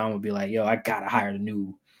sense that John would be like, yo, I got to hire the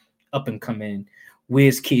new up-and-coming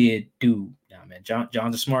whiz kid dude. Nah, man,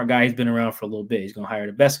 John's a smart guy. He's been around for a little bit. He's going to hire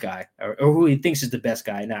the best guy or who he thinks is the best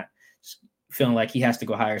guy, not feeling like he has to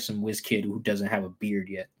go hire some whiz kid who doesn't have a beard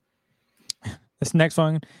yet. This next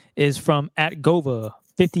one is from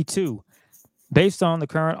 @Gova52. Based on the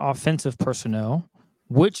current offensive personnel,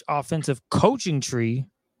 which offensive coaching tree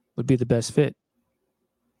would be the best fit?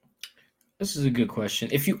 This is a good question.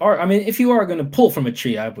 If you are going to pull from a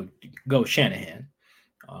tree, I would go Shanahan.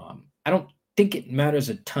 I don't think it matters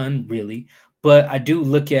a ton, really, but I do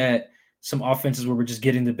look at some offenses where we're just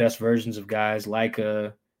getting the best versions of guys like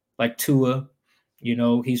Tua.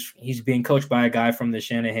 He's being coached by a guy from the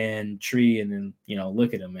Shanahan tree, and then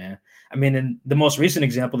look at him, man. I mean, and the most recent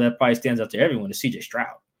example that probably stands out to everyone is CJ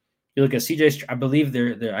Stroud. You look at CJ, I believe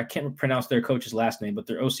I can't pronounce their coach's last name, but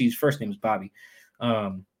their OC's first name is Bobby.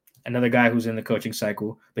 Another guy who's in the coaching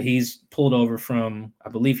cycle, but he's pulled over from, I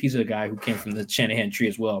believe he's a guy who came from the Shanahan tree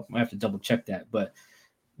as well. I have to double check that, but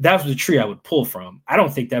that was the tree I would pull from. I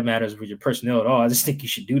don't think that matters with your personnel at all. I just think you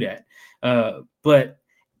should do that. But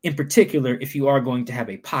in particular, if you are going to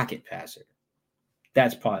have a pocket passer,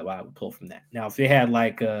 that's probably why I would pull from that. Now, if they had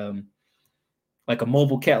like a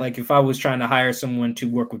mobile cat, like if I was trying to hire someone to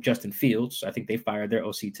work with Justin Fields, I think they fired their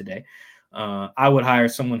OC today. I would hire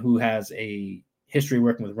someone who has a history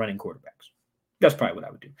working with running quarterbacks. That's probably what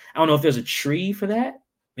I would do. I don't know if there's a tree for that.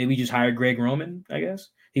 Maybe just hire Greg Roman, I guess.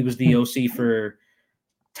 He was the OC for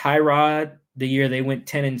Tyrod the year they went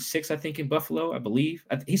 10-6, I think, in Buffalo, I believe.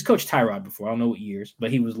 He's coached Tyrod before. I don't know what years,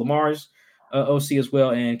 but he was Lamar's OC as well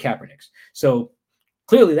and Kaepernick's. So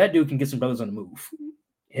clearly that dude can get some brothers on the move.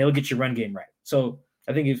 He'll get your run game right. So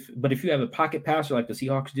I think if you have a pocket passer like the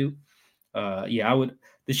Seahawks do, I would.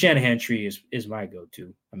 The Shanahan tree is my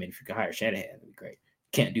go-to. I mean, if you could hire Shanahan, that'd be great.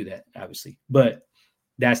 Can't do that, obviously, but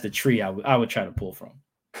that's the tree I would try to pull from.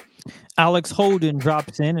 Alex Holden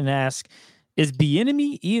drops in and asks, is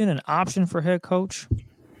Bieniemy even an option for head coach?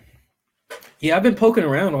 Yeah, I've been poking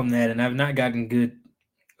around on that, and I've not gotten good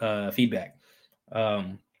feedback.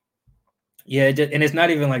 And it's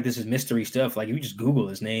not even like this is mystery stuff. Like, you just Google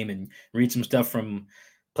his name and read some stuff from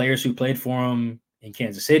players who played for him in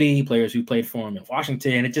Kansas City, players who played for him in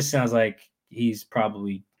Washington. It just sounds like he's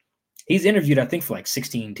interviewed, I think, for like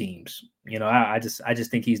 16 teams. I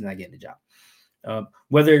just think he's not getting the job.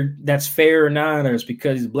 Whether that's fair or not, or it's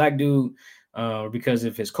because he's a black dude, or because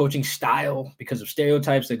of his coaching style, because of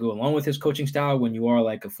stereotypes that go along with his coaching style when you are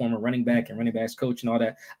like a former running back and running backs coach and all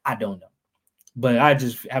that, I don't know. But I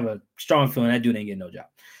just have a strong feeling that dude ain't getting no job.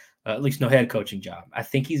 At least no head coaching job. I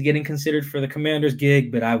think he's getting considered for the Commanders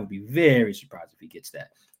gig, but I would be very surprised if he gets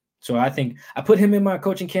that. So I think I put him in my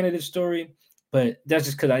coaching candidate story. But that's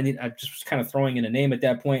just because I just was kind of throwing in a name at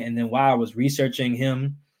that point. And then while I was researching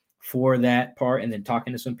him for that part and then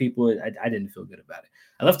talking to some people, I didn't feel good about it.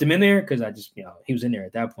 I left him in there because I just, he was in there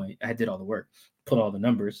at that point. I did all the work, put all the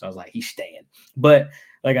numbers. So I was like, he's staying. But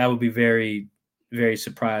like, I would be very, very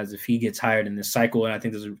surprised if he gets hired in this cycle. And I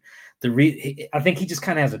think I think he just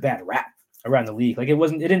kind of has a bad rap around the league. Like it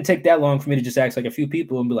didn't take that long for me to just ask like a few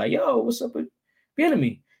people and be like, yo, what's up with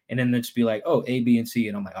Bieniemy? And then they'd just be like, oh, A, B, and C.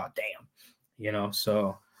 And I'm like, oh, damn.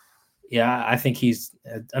 So yeah, I think he's,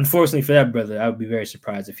 unfortunately for that brother, I would be very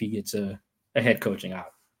surprised if he gets a head coaching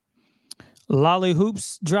out. Lolly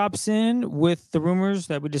Hoops drops in with the rumors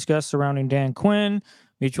that we discussed surrounding Dan Quinn,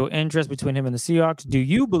 mutual interest between him and the Seahawks. Do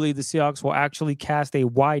you believe the Seahawks will actually cast a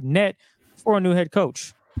wide net for a new head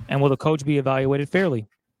coach? And will the coach be evaluated fairly?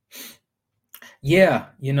 Yeah,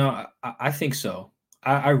 I think so.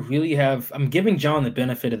 I really I'm giving John the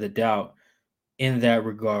benefit of the doubt in that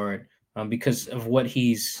regard because of what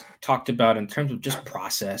he's talked about in terms of just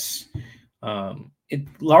process.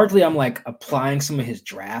 Largely, I'm like applying some of his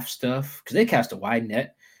draft stuff because they cast a wide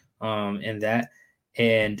net in that,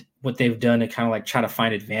 and what they've done to kind of like try to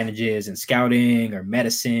find advantages in scouting or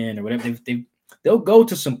medicine or whatever. They'll go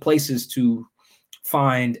to some places to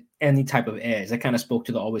find any type of edge. That kind of spoke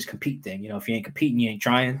to the always compete thing. If you ain't competing, you ain't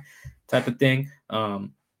trying type of thing.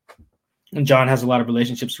 And John has a lot of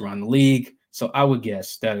relationships around the league, so I would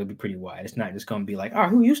guess that would be pretty wide. It's not just going to be like,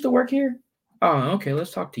 who used to work here? Oh, okay,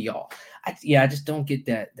 let's talk to y'all. I just don't get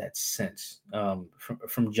that sense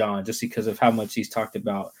from John just because of how much he's talked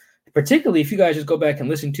about. Particularly if you guys just go back and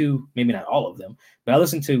listen to, maybe not all of them, but I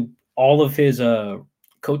listened to all of his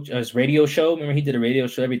his radio show. Remember, he did a radio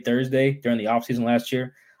show every Thursday during the offseason last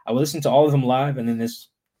year. I would listen to all of them live, and then this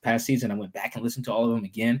past season I went back and listened to all of them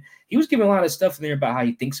again. He was giving a lot of stuff in there about how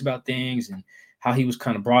he thinks about things and how he was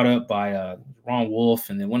kind of brought up by Ron Wolf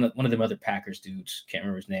and then one of them other Packers dudes. Can't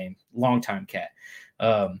remember his name. Longtime cat.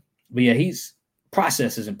 But yeah,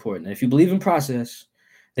 process is important. And if you believe in process,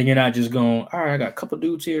 then you're not just going, all right, I got a couple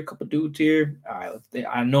dudes here. All right,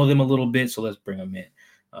 I know them a little bit, so let's bring them in.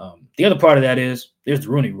 The other part of that is there's the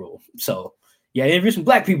Rooney Rule. So yeah, interview some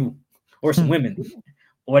black people or some women,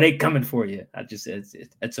 or they coming for you.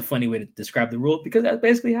 It's a funny way to describe the rule because that's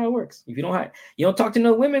basically how it works. If you don't talk to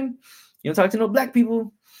no women, you don't talk to no black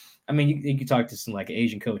people. I mean, you can talk to some like an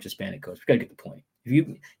Asian coach, Hispanic coach. We gotta get the point. If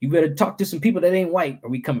you better talk to some people that ain't white, or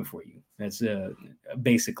we coming for you. That's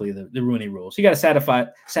basically the Rooney Rule. So you got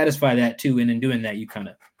to satisfy that too, and in doing that, you kind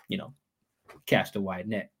of cast a wide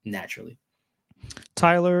net naturally.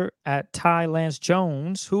 Tyler at Ty Lance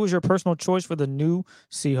Jones, who is your personal choice for the new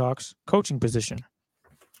Seahawks coaching position?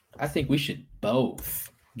 I think we should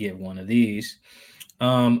both get one of these.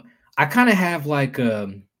 I kind of have like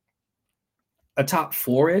a top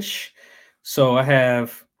four-ish. So I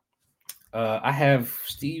have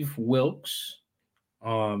Steve Wilks.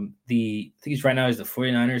 I think he's right now is the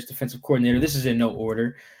 49ers defensive coordinator. This is in no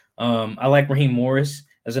order. I like Raheem Morris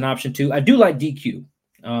as an option too. I do like DQ.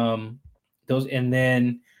 And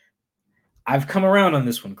then I've come around on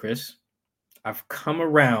this one, Chris. I've come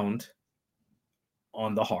around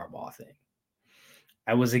on the Harbaugh thing.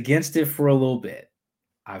 I was against it for a little bit.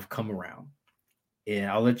 I've come around. And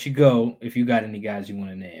I'll let you go if you got any guys you want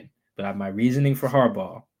to name. But my reasoning for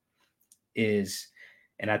Harbaugh is,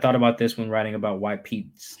 and I thought about this when writing about why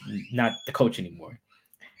Pete's not the coach anymore.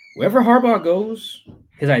 Wherever Harbaugh goes,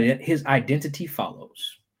 his identity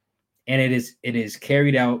follows. And it is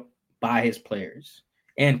carried out by his players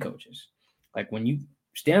and coaches. Like when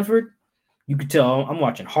Stanford, you could tell I'm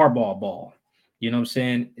watching Harbaugh ball. You know what I'm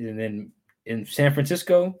saying? And then in San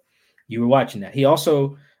Francisco, you were watching that. He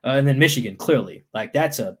also, and then Michigan, clearly. Like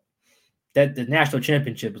the national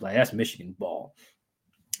championship is like, that's Michigan ball.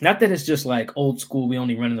 Not that it's just like old school, we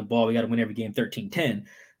only running the ball, we got to win every game 13-10.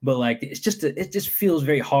 But like it just feels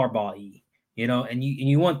very Harbaugh-y, and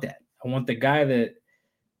you want that. I want the guy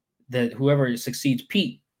that whoever succeeds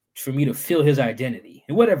Pete, for me to feel his identity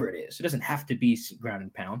and whatever it is. It doesn't have to be ground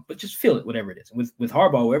and pound, but just feel it, whatever it is. And with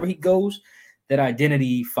Harbaugh, wherever he goes, that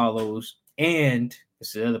identity follows. And this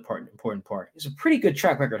is the other important part. It's a pretty good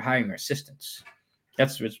track record hiring assistants.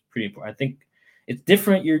 That's pretty important. I think it's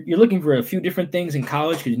different. You're looking for a few different things in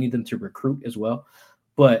college because you need them to recruit as well.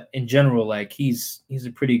 But in general, like he's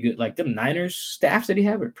a pretty good, like the Niners staffs that he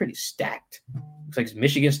have are pretty stacked. Looks like his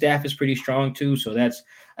Michigan staff is pretty strong too. So that's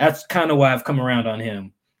kind of why I've come around on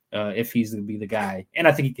him. If he's going to be the guy, and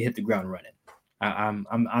I think he can hit the ground running.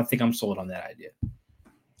 I think I'm sold on that idea.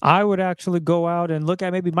 I would actually go out and look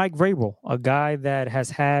at maybe Mike Vrabel, a guy that has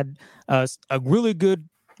had a really good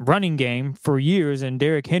running game for years. And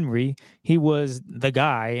Derrick Henry, he was the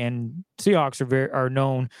guy. And Seahawks are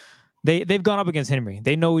known they've gone up against Henry.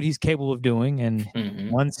 They know what he's capable of doing, and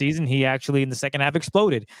one season he actually in the second half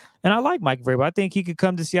exploded. And I like Mike Vrabel. I think he could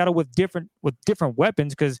come to Seattle with different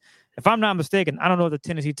weapons. Because if I'm not mistaken, I don't know if the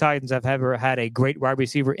Tennessee Titans have ever had a great wide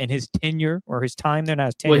receiver in his tenure or his time there. Not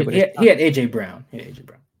his tenure, well, he had AJ Brown.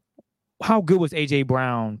 How good was AJ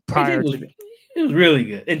Brown prior? It was really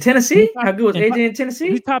good in Tennessee. How good was AJ in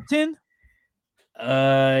Tennessee? He's top 10.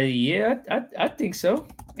 Yeah, I think so.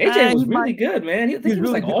 AJ was really good, man. I think he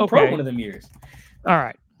was like all pro one of them years. All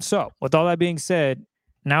right. So with all that being said,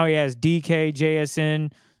 now he has DK,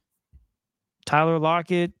 JSN, Tyler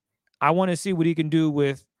Lockett. I want to see what he can do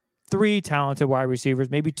with 3 talented wide receivers,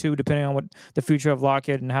 maybe 2, depending on what the future of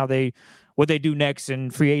Lockett and what they do next in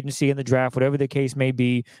free agency in the draft, whatever the case may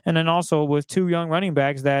be. And then also with 2 young running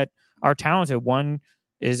backs that are talented. One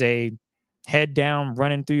is a head down,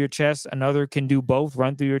 running through your chest. Another can do both,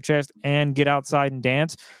 run through your chest and get outside and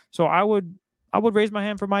dance. So I would raise my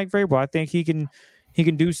hand for Mike Vrabel. I think he can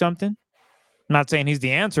do something. I'm not saying he's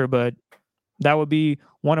the answer, but that would be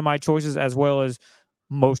one of my choices, as well as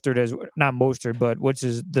not Mostert, but which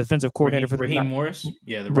is defensive coordinator for Raheem Morris.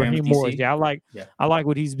 Yeah, the Raheem Morris. Yeah, I like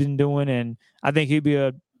what he's been doing, and I think he'd be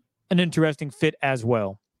an interesting fit as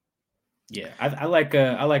well. Yeah, I like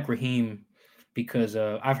Raheem because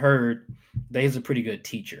I've heard that he's a pretty good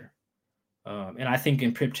teacher, and I think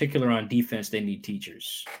in particular on defense they need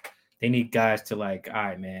teachers. They need guys to like, all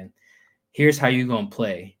right, man, here's how you're gonna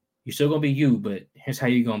play. You're still gonna be you, but here's how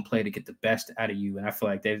you're gonna play to get the best out of you. And I feel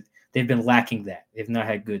like they've been lacking that. They've not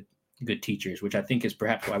had good teachers, which I think is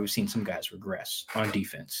perhaps why we've seen some guys regress on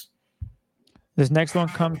defense. This next one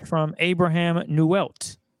comes from Abraham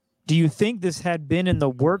Newelt. Do you think this had been in the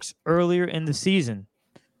works earlier in the season?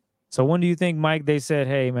 So when do you think, Mike, they said,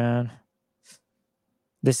 hey, man,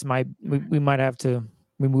 we might have to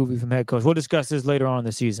remove you from head coach? We'll discuss this later on in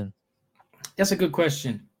the season. That's a good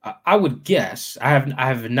question. I would guess. I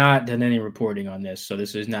have not done any reporting on this, so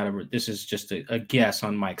this is just a guess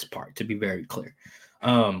on Mike's part, to be very clear.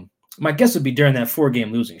 My guess would be during that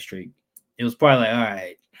 4-game losing streak. It was probably like, all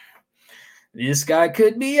right, this guy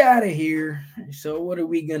could be out of here. So what are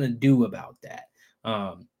we gonna do about that?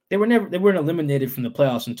 They weren't eliminated from the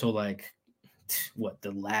playoffs until like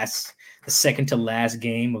the second to last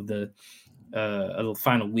game of the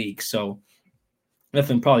final week. So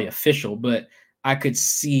nothing probably official, but I could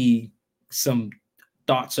see some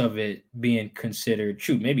thoughts of it being considered.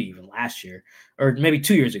 Shoot, maybe even last year or maybe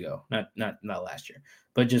 2 years ago, not last year,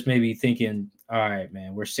 but just maybe thinking, all right,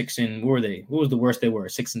 man, we're 6 and what were they? What was the worst they were?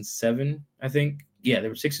 6-7, I think. Yeah, they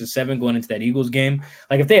were 6-7 going into that Eagles game.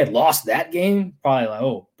 Like if they had lost that game, probably like,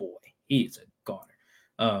 oh boy, he's a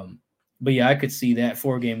goner. But yeah, I could see that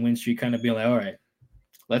 4-game win streak kind of being like, all right,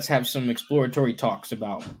 let's have some exploratory talks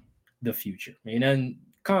about the future. I mean, nothing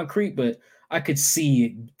concrete, but I could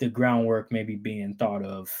see the groundwork maybe being thought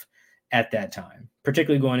of at that time,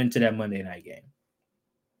 particularly going into that Monday night game.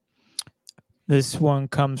 This one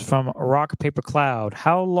comes from Rock Paper Cloud.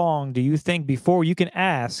 How long do you think before you can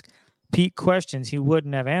ask Pete questions he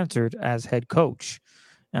wouldn't have answered as head coach?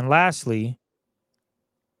 And lastly,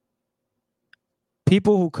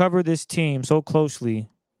 people who cover this team so closely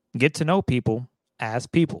get to know people as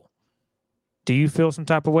people. Do you feel some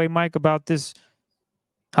type of way, Mike, about this?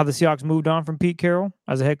 How the Seahawks moved on from Pete Carroll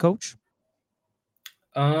as a head coach?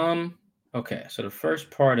 Okay, so the first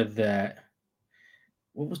part of that,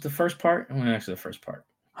 what was the first part? I'm going to answer the first part.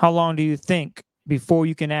 How long do you think before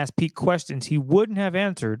you can ask Pete questions he wouldn't have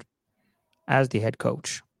answered as the head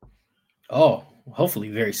coach? Oh, hopefully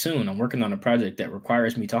very soon. I'm working on a project that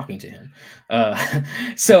requires me talking to him. And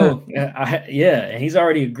he's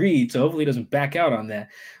already agreed, so hopefully he doesn't back out on that.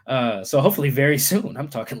 So hopefully very soon. I'm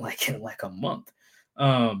talking like in like a month.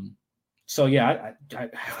 So yeah,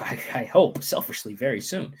 I hope selfishly very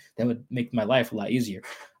soon. That would make my life a lot easier.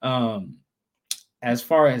 As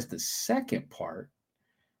far as the second part,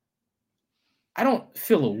 I don't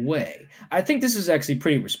feel a way. I think this is actually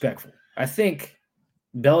pretty respectful. I think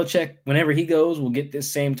Belichick, whenever he goes, will get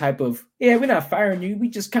this same type of, yeah, we're not firing you. We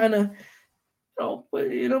just kind of,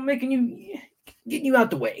 getting you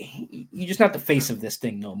out the way. You're just not the face of this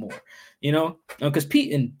thing no more, because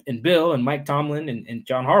Pete and Bill and Mike Tomlin and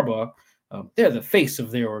John Harbaugh, they're the face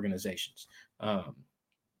of their organizations.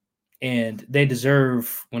 And they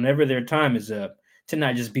deserve, whenever their time is up, to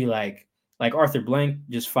not just be like Arthur Blank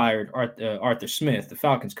just fired Arthur Smith, the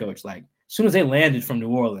Falcons coach. Like, as soon as they landed from New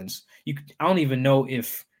Orleans, I don't even know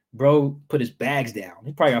if bro put his bags down.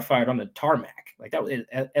 He probably got fired on the tarmac. Like, that was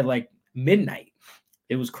at like midnight.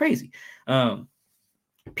 It was crazy.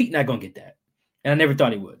 Pete not going to get that. And I never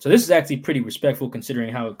thought he would. So this is actually pretty respectful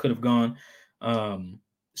considering how it could have gone.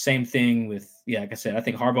 same thing with, like I said, I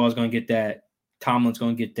think Harbaugh is going to get that. Tomlin's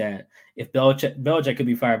going to get that. If Belichick could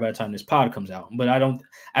be fired by the time this pod comes out, but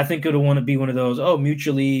I think it'll want to be one of those,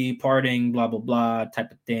 mutually parting, blah, blah, blah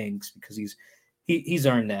type of things, because he's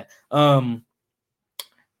earned that. I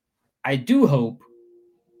do hope,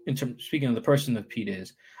 speaking of the person that Pete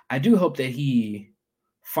is, I do hope that he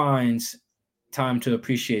finds time to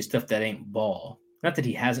appreciate stuff that ain't ball. Not that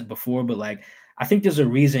he hasn't before, but like, I think there's a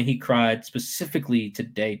reason he cried specifically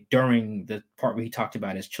today during the part where he talked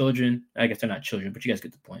about his children. I guess they're not children, but you guys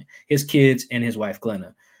get the point. His kids and his wife,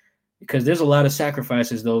 Glenna. Because there's a lot of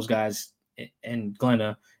sacrifices those guys and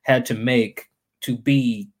Glenna had to make to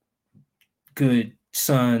be good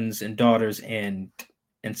sons and daughters and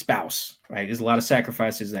spouse, right? There's a lot of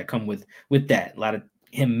sacrifices that come with that. A lot of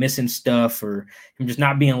him missing stuff, or him just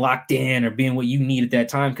not being locked in, or being what you need at that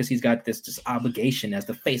time, because he's got this obligation as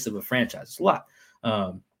the face of a franchise. It's a lot.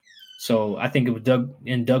 So I think it was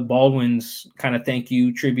Doug Baldwin's kind of thank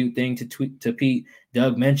you tribute thing to Pete.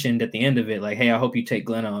 Doug mentioned at the end of it, like, hey, I hope you take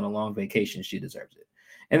Glenna on a long vacation. She deserves it.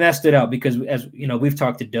 And that stood out because, as you know, we've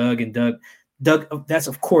talked to Doug, and Doug, that's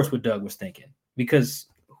of course what Doug was thinking, because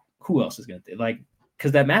who else is going to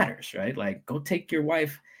because that matters, right? Like, go take your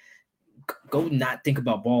wife, go not think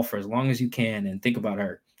about ball for as long as you can, and think about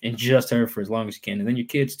her and just her for as long as you can. And then your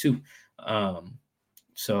kids too.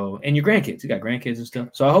 And your grandkids, you got grandkids and stuff.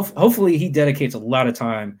 So hopefully he dedicates a lot of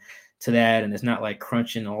time to that, and it's not like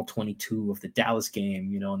crunching all 22 of the Dallas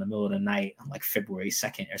game, in the middle of the night on like February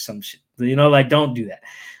 2nd or some shit. Don't do that.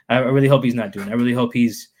 I really hope he's not doing it. I really hope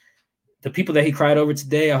the people that he cried over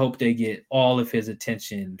today, I hope they get all of his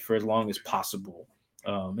attention for as long as possible,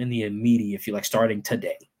 in the immediate, if you like, starting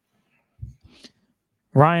today.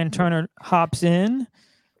 Ryan Turner hops in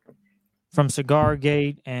from Cigar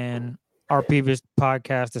Gate and our previous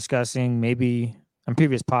podcast discussing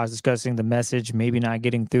the message, maybe not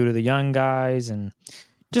getting through to the young guys, and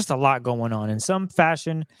just a lot going on. In some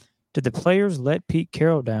fashion, did the players let Pete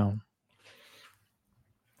Carroll down?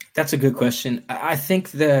 That's a good question. I think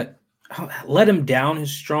that let him down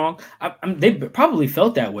is strong. They probably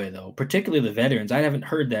felt that way, though, particularly the veterans. I haven't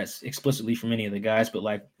heard that explicitly from any of the guys, but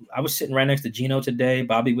like, I was sitting right next to Gino today.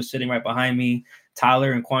 Bobby was sitting right behind me.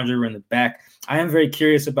 Tyler and Quandre were in the back. I am very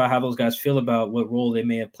curious about how those guys feel about what role they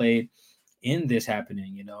may have played in this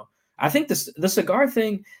happening. I think the cigar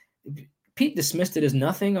thing, Pete dismissed it as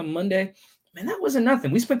nothing on Monday. Man, that wasn't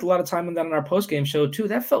nothing. We spent a lot of time on that on our post-game show too.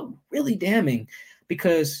 That felt really damning,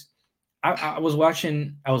 because I was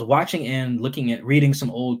watching and reading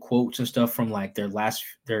some old quotes and stuff from like their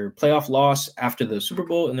playoff loss after the Super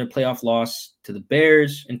Bowl, and their playoff loss to the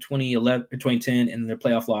Bears in 2011 or 2010, and their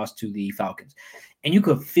playoff loss to the Falcons. And you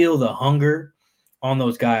could feel the hunger on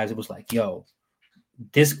those guys. It was like, yo,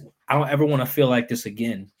 I don't ever want to feel like this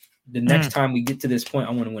again. The next time we get to this point,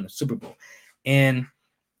 I want to win a Super Bowl. And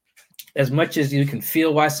as much as you can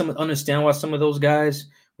understand why some of those guys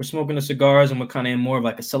were smoking the cigars and were kind of in more of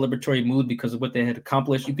like a celebratory mood because of what they had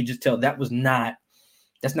accomplished, you could just tell that's not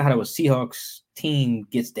how a Seahawks team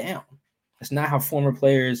gets down. That's not how former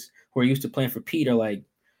players who are used to playing for Pete are like.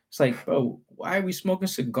 It's like, bro, why are we smoking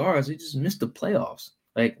cigars? We just missed the playoffs.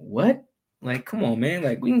 Like, what? Like, come on, man.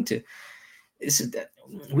 Like, we need to.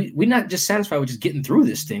 We're not just satisfied with just getting through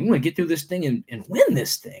this thing. We want to get through this thing and win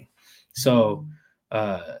this thing. So,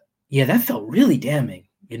 that felt really damning.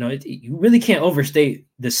 You really can't overstate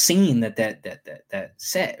the scene that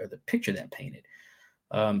set, or the picture that painted.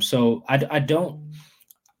 So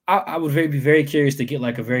I would be very curious to get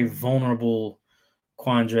like a very vulnerable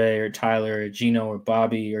Quandre or Tyler or Gino or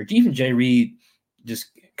Bobby or even Jay Reed, just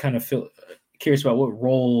kind of feel curious about what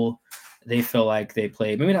role they feel like they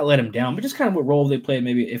played. Maybe not let him down, but just kind of what role they played,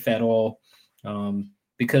 maybe if at all,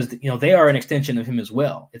 because they are an extension of him as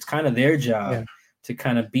well. It's kind of their job to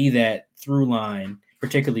kind of be that through line,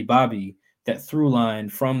 particularly Bobby, that through line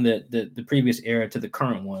from the previous era to the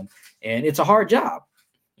current one. And it's a hard job,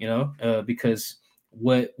 because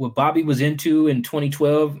what Bobby was into in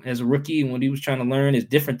 2012 as a rookie and what he was trying to learn is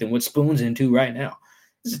different than what Spoon's into right now.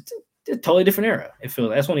 It's a totally different era. I feel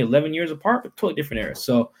that's only 11 years apart, but totally different era.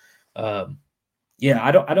 So, I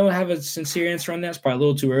don't have a sincere answer on that. It's probably a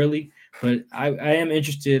little too early, but I am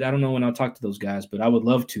interested. I don't know when I'll talk to those guys, but I would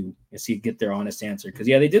love to and get their honest answer, because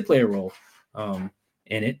they did play a role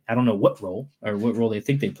in it. I don't know what role or what role they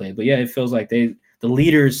think they played, but it feels like the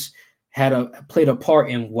leaders played a part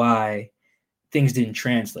in why things didn't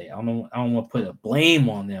translate. I don't want to put a blame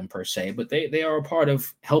on them per se, but they are a part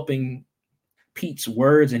of helping Pete's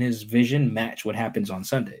words and his vision match what happens on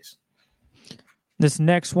Sundays. This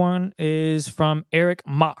next one is from Eric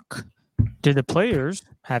Mock. Did the players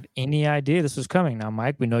have any idea this was coming. Now,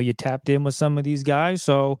 Mike, we know you tapped in with some of these guys,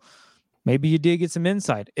 so maybe you did get some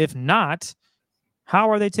insight. If not, how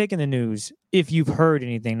are they taking the news? If you've heard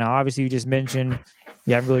anything. Now, obviously, you just mentioned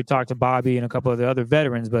you haven't really talked to Bobby and a couple of the other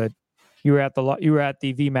veterans, but you were at the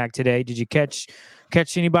VMAC today. Did you catch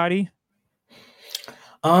anybody?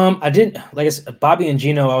 I didn't. Like I said, Bobby and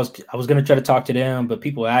Gino, I was gonna try to talk to them, but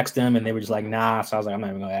people asked them and they were just like, nah. So I was like, I'm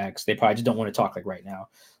not even gonna ask. They probably just don't want to talk like right now,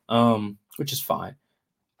 which is fine.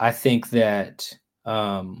 I think that,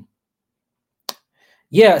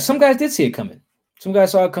 yeah, some guys did see it coming. Some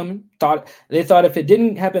guys saw it coming. They thought if it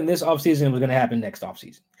didn't happen this offseason, it was going to happen next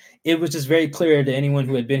offseason. It was just very clear to anyone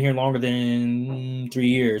who had been here longer than 3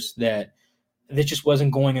 years that this just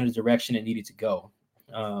wasn't going in the direction it needed to go.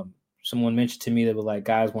 Someone mentioned to me that like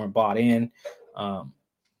guys weren't bought in. I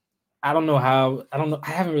don't know how. I don't know.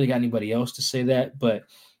 I haven't really got anybody else to say that, but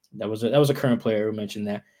that was a current player who mentioned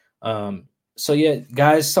that. So yeah,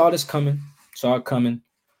 guys saw it coming.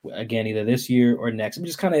 Again, either this year or next. It's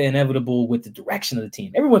just kind of inevitable with the direction of the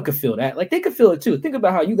team. Everyone could feel that. Like, they could feel it too. Think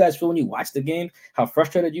about how you guys feel when you watch the game, how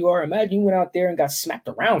frustrated you are. Imagine you went out there and got smacked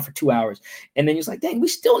around for 2 hours, and then you're like, dang, we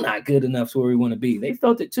still not good enough to where we want to be. They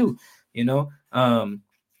felt it too, you know?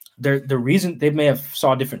 The reason they may have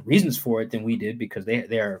saw different reasons for it than we did because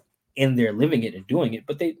they're in there living it and doing it,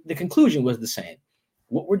 but the conclusion was the same.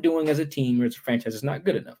 What we're doing as a team or as a franchise is not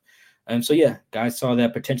good enough. And so, yeah, guys saw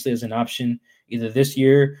that potentially as an option either this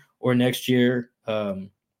year or next year. And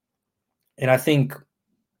I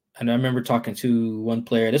remember talking to one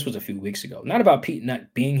player, this was a few weeks ago, not about Pete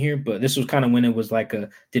not being here, but this was kind of when it was like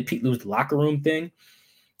did Pete lose the locker room thing?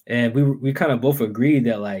 And we kind of both agreed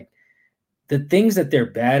that like the things that they're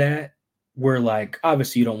bad at were like,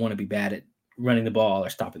 obviously you don't want to be bad at running the ball or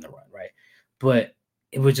stopping the run, right? But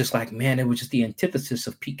it was just like, man, it was just the antithesis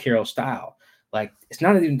of Pete Carroll's style. Like, it's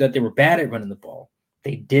not even that they were bad at running the ball.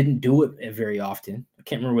 They didn't do it very often. I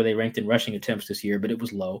can't remember where they ranked in rushing attempts this year, but it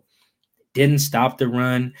was low. Didn't stop the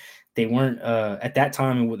run. They weren't at that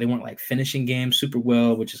time. They weren't like finishing games super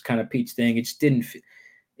well, which is kind of Pete's thing. It just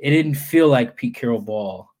didn't feel like Pete Carroll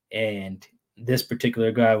ball. And this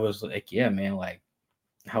particular guy was like, yeah, man, like,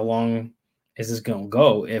 how long is this gonna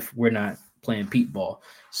go if we're not playing Pete ball?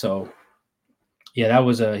 So yeah, that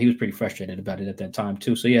was he was pretty frustrated about it at that time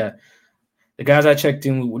too. So yeah. The guys I checked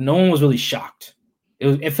in, no one was really shocked.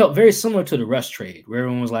 It felt very similar to the Russ trade, where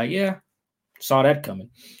everyone was like, "Yeah, saw that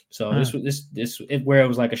coming." So where it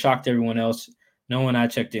was like a shock to everyone else. No one I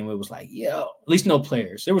checked in with was like, "Yo," at least no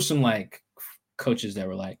players. There were some like coaches that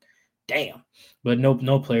were like, "Damn," but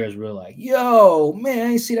no players were like, "Yo, man, I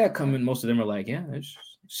didn't see that coming." Most of them were like, "Yeah, it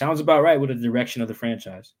sounds about right with the direction of the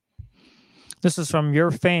franchise." This is from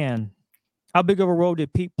your fan. How big of a role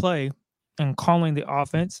did Pete play in calling the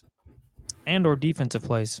offense and or defensive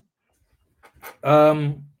plays?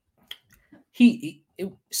 He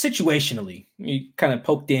situationally, he kind of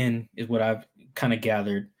poked in is what I've kind of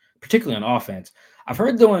gathered, particularly on offense. I've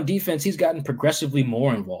heard though on defense he's gotten progressively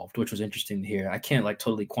more involved, which was interesting to hear. I can't like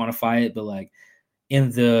totally quantify it, but like in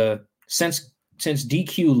the since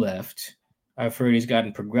DQ left, I've heard he's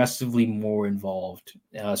gotten progressively more involved.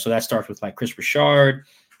 So that starts with like Chris Richard,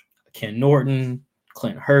 Ken Norton,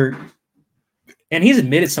 Clint Hurt. And he's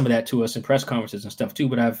admitted some of that to us in press conferences and stuff too,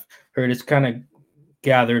 but I've heard it's kind of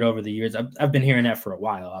gathered over the years. I've been hearing that for a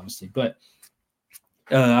while, obviously, but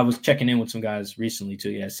I was checking in with some guys recently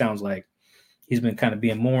too. Yeah, it sounds like he's been kind of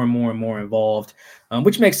being more and more and more involved,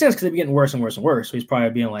 which makes sense because they're getting worse and worse and worse. So he's probably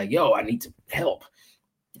being like, yo, I need to help.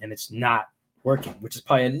 And it's not working, which is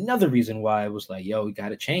probably another reason why it was like, yo, we got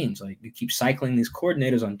to change. Like, you keep cycling these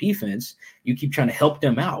coordinators on defense. You keep trying to help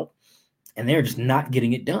them out, and they're just not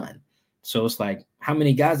getting it done. So it's like, how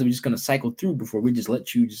many guys are we just going to cycle through before we just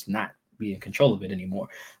let you just not be in control of it anymore?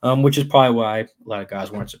 Which is probably why a lot of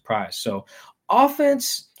guys weren't surprised. So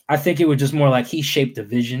offense, I think it was just more like he shaped the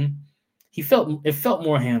vision. It felt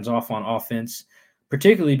more hands off on offense,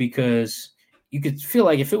 particularly because you could feel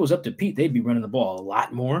like if it was up to Pete, they'd be running the ball a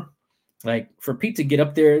lot more. Like, for Pete to get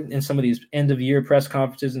up there in some of these end of year press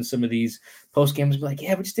conferences and some of these post games, be like,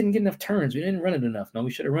 yeah, we just didn't get enough turns. We didn't run it enough. No,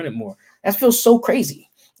 we should have run it more. That feels so crazy.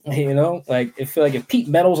 You know, like, it feel like if Pete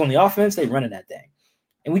meddles on the offense, they running that thing.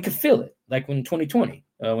 And we could feel it, like when 2020,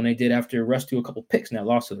 when they did after Russ threw a couple picks and that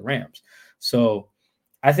lost to the Rams. So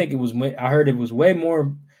I think I heard it was way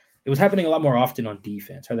more, it was happening a lot more often on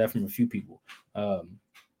defense. Heard that from a few people.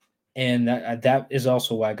 And that is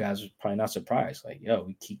also why guys are probably not surprised. Like,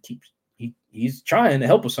 yo, he's trying to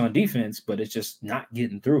help us on defense, but it's just not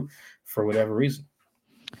getting through for whatever reason.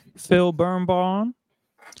 Phil Birnbaum,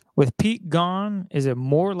 with Pete gone, is it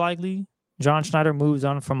more likely John Schneider moves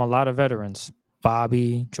on from a lot of veterans?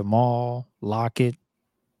 Bobby, Jamal, Lockett,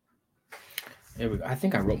 There we go. I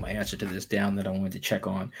think I wrote my answer to this down that I wanted to check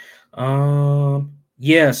on.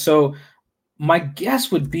 Yeah, so my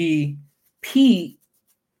guess would be Pete,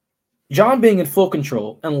 John being in full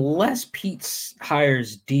control, unless Pete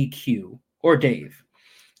hires DQ or Dave,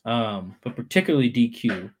 but particularly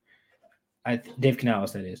DQ. Dave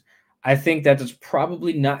Canales, that is. I think that is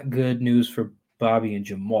probably not good news for Bobby and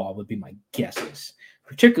Jamal, would be my guesses,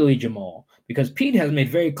 particularly Jamal, because Pete has made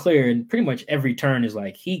very clear in pretty much every turn is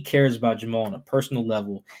like he cares about Jamal on a personal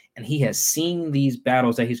level, and he has seen these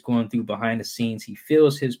battles that he's going through behind the scenes. He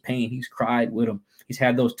feels his pain. He's cried with him. He's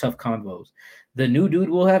had those tough convos. The new dude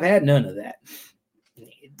will have had none of that.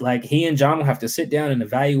 Like, he and John will have to sit down and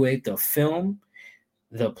evaluate the film,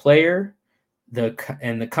 the player,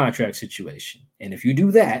 and the contract situation. And if you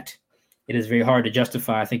do that, it is very hard to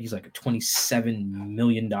justify. I think he's like a $27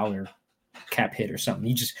 million cap hit or something.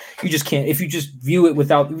 You just can't, if you just view it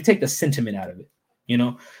without, you take the sentiment out of it, you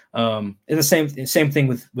know? And the same thing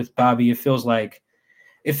with Bobby. It feels like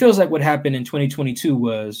what happened in 2022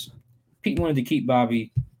 was Pete wanted to keep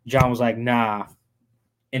Bobby. John was like, nah.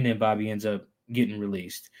 And then Bobby ends up getting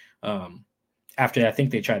released. After I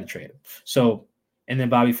think they tried to trade him. So, and then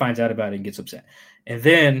Bobby finds out about it and gets upset. And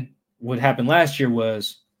then what happened last year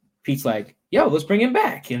was Pete's like, yo, let's bring him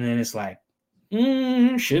back. And then it's like,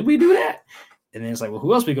 should we do that? And then it's like, well,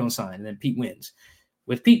 who else are we going to sign? And then Pete wins.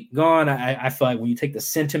 With Pete gone, I feel like when you take the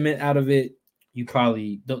sentiment out of it, you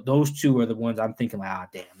probably, those two are the ones I'm thinking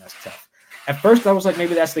like, damn, that's tough. At first, I was like,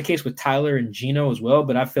 maybe that's the case with Tyler and Gino as well.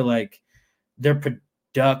 But I feel like their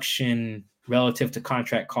production relative to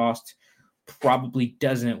contract cost probably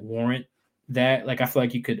doesn't warrant that. Like, I feel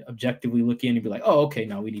like you could objectively look in and be like, oh, okay,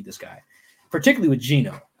 no, we need this guy. Particularly with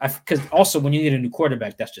Gino. Because also when you need a new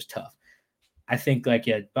quarterback, that's just tough. I think, like,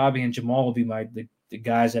 yeah, Bobby and Jamal will be the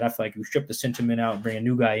guys that I feel like we strip the sentiment out and bring a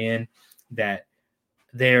new guy in, that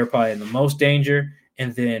they're probably in the most danger.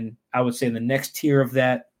 And then I would say the next tier of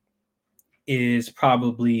that is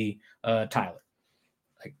probably Tyler.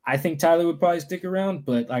 Like, I think Tyler would probably stick around,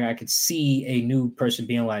 but like I could see a new person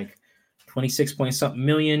being like 26 point something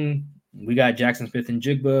million. We got Jackson Smith and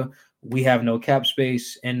Jigba. We have no cap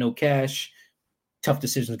space and no cash. Tough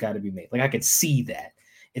decisions got to be made. Like, I could see that.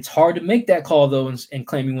 It's hard to make that call though and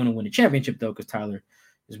claim you want to win a championship though, because Tyler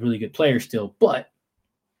is a really good player still. But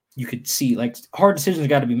you could see, like, hard decisions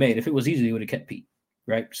got to be made. If it was easy, they would have kept Pete,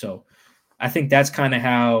 right? So I think that's kind of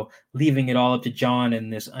how leaving it all up to John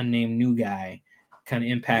and this unnamed new guy kind of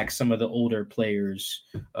impacts some of the older players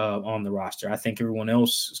on the roster. I think everyone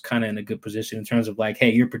else is kind of in a good position in terms of like, hey,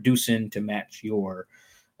 you're producing to match your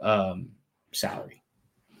salary.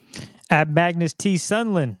 At Magnus T.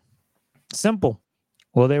 Sunland, simple.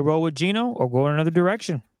 Will they roll with Gino or go in another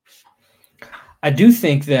direction? I do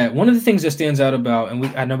think that one of the things that stands out about, and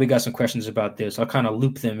I know we got some questions about this, I'll kind of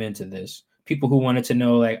loop them into this. People who wanted to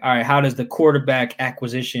know, like, all right, how does the quarterback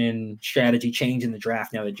acquisition strategy change in the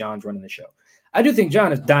draft now that John's running the show? I do think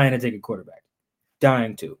John is dying to take a quarterback.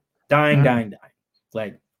 Dying.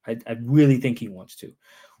 Like, I really think he wants to.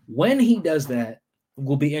 When he does that,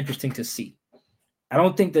 will be interesting to see. I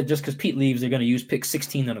don't think that just because Pete leaves, they're going to use pick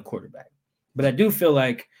 16 on a quarterback. But I do feel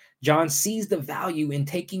like John sees the value in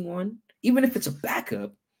taking one, even if it's a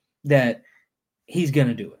backup, that he's going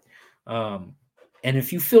to do it. And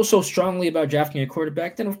if you feel so strongly about drafting a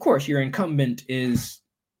quarterback, then of course your incumbent is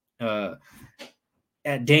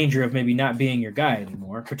at danger of maybe not being your guy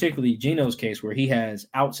anymore, particularly Gino's case where he has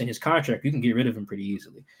outs in his contract. You can get rid of him pretty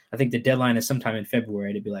easily. I think the deadline is sometime in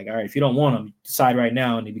February to be like, all right, if you don't want him, decide right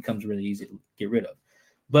now, and he becomes really easy to get rid of.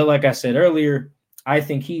 But like I said earlier, I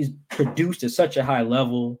think he's produced at such a high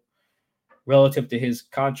level relative to his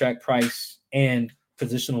contract price and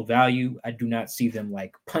positional value. I do not see them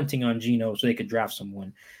like punting on Gino so they could draft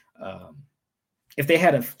someone. If they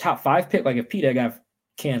had a top 5 pick, like if Pete had got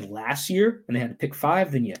canned last year and they had to pick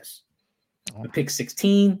 5, then yes. But pick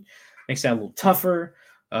 16 makes that a little tougher.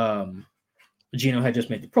 Gino had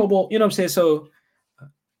just made the Pro Bowl. You know what I'm saying? So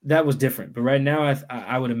that was different. But right now,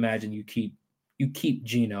 I would imagine you keep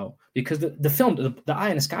Gino because the film, the eye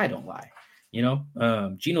in the sky don't lie. You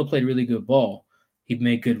know, Gino played really good ball. He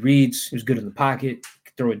made good reads. He was good in the pocket,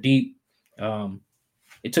 could throw it deep.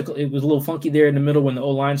 It was a little funky there in the middle when the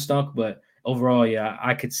O-line stunk, but overall, yeah,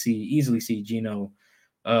 I could easily see Gino.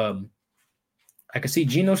 I could see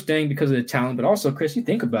Gino staying because of the talent, but also, Chris, you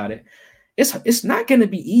think about it, it's not going to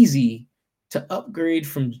be easy to upgrade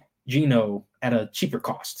from Gino at a cheaper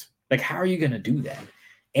cost. Like, how are you going to do that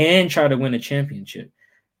and try to win a championship?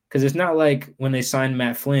 Because it's not like when they signed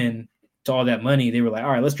Matt Flynn to all that money, they were like,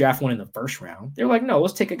 all right, let's draft one in the first round. They're like, no,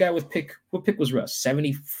 let's take a guy with what pick was Russ?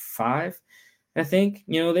 75, I think.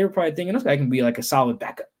 You know, they were probably thinking this guy can be like a solid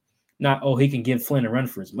backup. Not, oh, he can give Flynn a run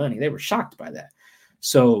for his money. They were shocked by that.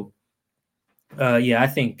 So, I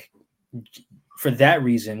think for that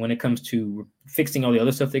reason, when it comes to fixing all the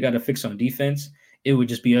other stuff they got to fix on defense, it would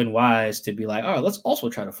just be unwise to be like, oh, let's also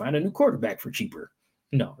try to find a new quarterback for cheaper.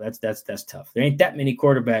 No, that's tough. There ain't that many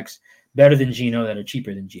quarterbacks better than Geno that are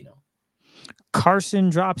cheaper than Geno. Carson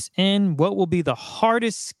drops in. What will be the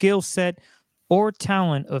hardest skill set or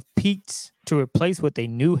talent of Pete's to replace with a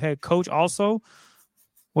new head coach? Also,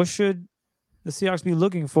 what should the Seahawks be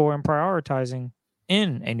looking for and prioritizing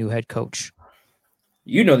in a new head coach?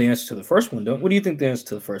 You know the answer to the first one, don't? What do you think the answer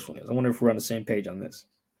to the first one is? I wonder if we're on the same page on this.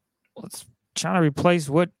 Well, it's trying to replace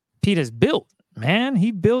what Pete has built, man.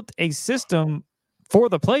 He built a system for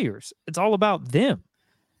the players. It's all about them.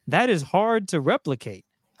 That is hard to replicate.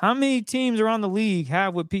 How many teams around the league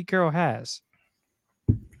have what Pete Carroll has?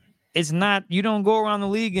 It's not, you don't go around the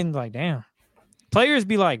league and like, damn. Players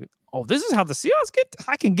be like, oh, this is how the Seahawks get,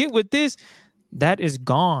 I can get with this. That is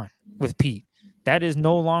gone with Pete. That is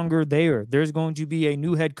no longer there. There's going to be a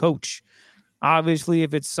new head coach. Obviously,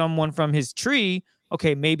 if it's someone from his tree,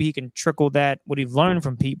 okay, maybe he can trickle that, what he's learned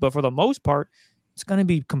from Pete. But for the most part, it's going to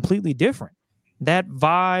be completely different. That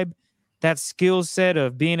vibe, that skill set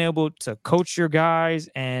of being able to coach your guys,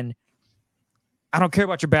 and I don't care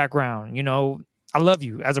about your background. You know, I love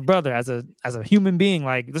you as a brother, as a human being.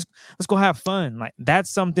 Like, let's go have fun. Like, that's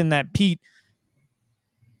something that Pete,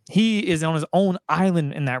 he is on his own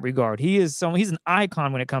island in that regard. He's an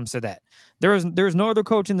icon when it comes to that. There's no other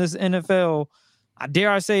coach in this NFL,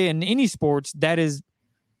 dare I say, in any sports, that is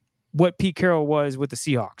what Pete Carroll was with the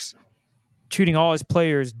Seahawks, treating all his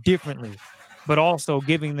players differently, but also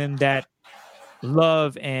giving them that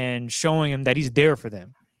love and showing them that he's there for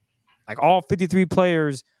them. Like, all 53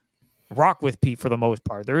 players rock with Pete for the most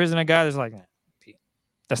part. There isn't a guy that's like, Pete.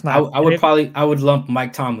 That's not. I would lump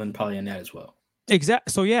Mike Tomlin probably in that as well.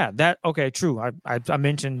 Exactly. So yeah, okay, true. I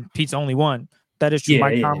mentioned Pete's only one. That is true.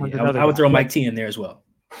 Mike Tomlin's another. I would throw Mike T in there as well.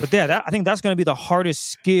 But yeah, I think that's going to be the hardest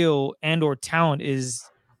skill and or talent, is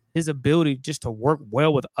his ability just to work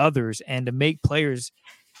well with others and to make players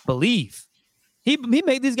believe. He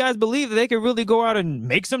made these guys believe that they could really go out and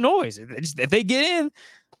make some noise. If they get in,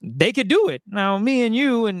 they could do it. Now, me and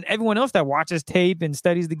you and everyone else that watches tape and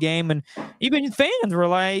studies the game, and even fans were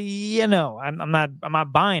like, I'm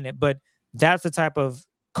not buying it. But that's the type of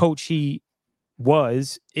coach he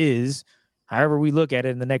is. However we look at it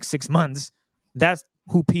in the next 6 months, that's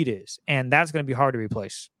who Pete is, and that's going to be hard to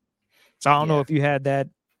replace. So I don't know if you had that,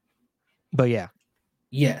 but yeah.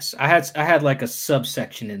 Yes, I had like a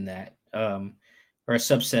subsection in that, or a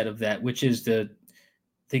subset of that, which is the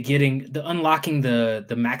unlocking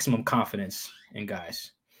the maximum confidence in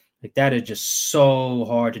guys. Like, that is just so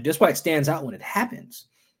hard to. That's why it stands out when it happens.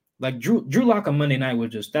 Like Drew Lock on Monday night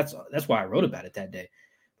was just that's why I wrote about it that day.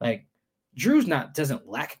 Like, Drew's doesn't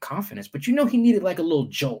lack confidence, but he needed like a little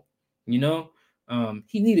jolt. He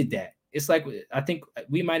needed that. It's like, I think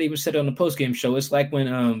we might even said it on the post-game show. It's like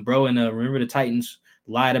when bro and Remember the Titans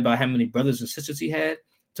lied about how many brothers and sisters he had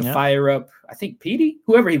to fire up, I think Petey,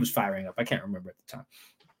 whoever he was firing up. I can't remember at the time.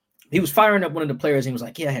 He was firing up one of the players, and he was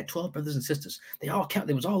like, yeah, I had 12 brothers and sisters. They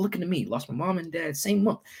was all looking to me. Lost my mom and dad same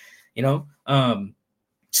month.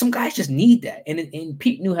 Some guys just need that. And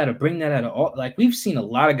Pete knew how to bring that out of all. Like, we've seen a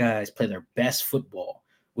lot of guys play their best football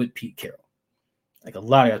with Pete Carroll. Like, a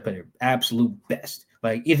lot of guys play their absolute best.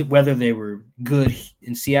 Like, whether they were good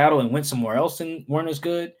in Seattle and went somewhere else and weren't as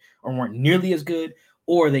good, or weren't nearly as good,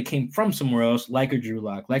 or they came from somewhere else, like a Drew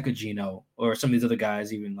Lock, like a Geno, or some of these other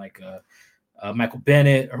guys, even like Michael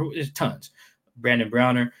Bennett, or there's tons. Brandon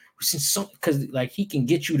Browner. Because like, he can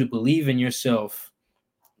get you to believe in yourself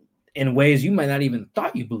in ways you might not even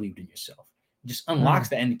thought you believed in yourself. It just unlocks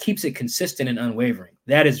that and keeps it consistent and unwavering.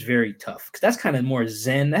 That is very tough, because that's kind of more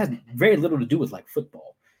zen. That has very little to do with like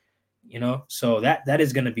football, So that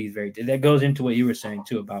is going to be that goes into what you were saying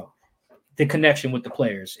too about the connection with the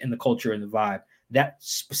players and the culture and the vibe. That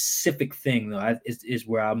specific thing though is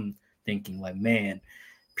where I'm thinking, like, man,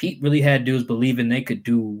 Pete really had dudes believing they could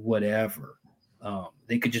do whatever.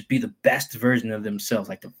 They could just be the best version of themselves,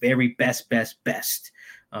 like the very best.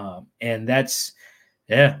 And that's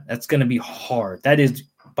going to be hard. That is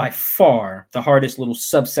by far the hardest little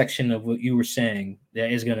subsection of what you were saying.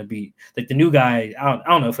 That is going to be like the new guy. I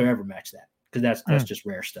don't know if I ever match that, because that's just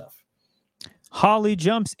rare stuff. Holly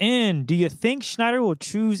jumps in. Do you think Schneider will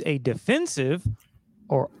choose a defensive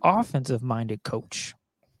or offensive minded coach?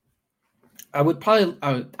 I would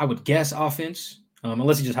guess offense.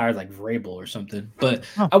 Unless he just hired like Vrabel or something, but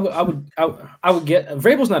I would get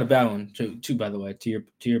Vrabel's not a bad one too. By the way, to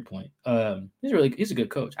your point, he's a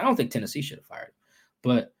good coach. I don't think Tennessee should have fired him,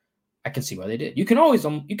 but I can see why they did. You can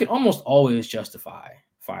almost always justify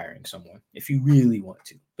firing someone if you really want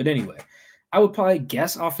to. But anyway, I would probably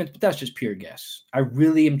guess offense, but that's just pure guess. I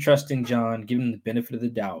really am trusting John, giving him the benefit of the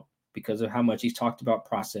doubt because of how much he's talked about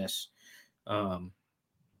process.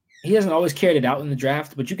 He hasn't always carried it out in the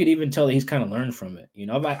draft, but you could even tell that he's kind of learned from it. You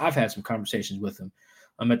know, I've had some conversations with him.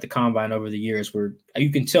 I'm at the combine over the years where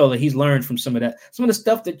you can tell that he's learned from some of the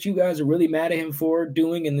stuff that you guys are really mad at him for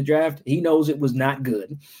doing in the draft. He knows it was not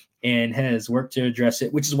good and has worked to address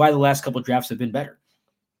it, which is why the last couple of drafts have been better.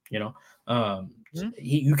 You know,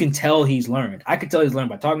 you can tell he's learned. I could tell he's learned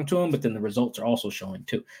by talking to him, but then the results are also showing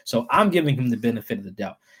too. So I'm giving him the benefit of the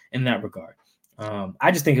doubt in that regard.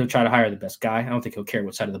 I just think he'll try to hire the best guy. I don't think he'll care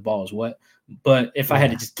what side of the ball is what. But if I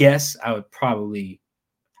had to just guess, I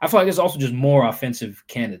feel like there's also just more offensive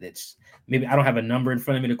candidates. Maybe I don't have a number in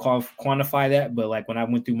front of me to quantify that, but like when I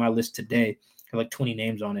went through my list today, I had like 20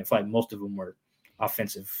 names on it. I feel like most of them were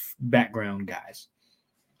offensive background guys.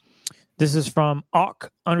 This is from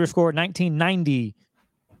Awk_1990.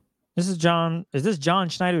 Is this John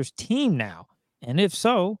Schneider's team now? And if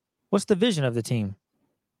so, what's the vision of the team?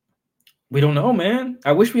 We don't know, man.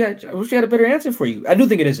 I wish we had a better answer for you. I do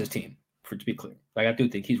think it is his team, to be clear. Like I do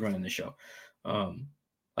think he's running the show.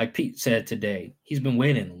 Like Pete said today, he's been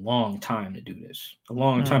waiting a long time to do this. A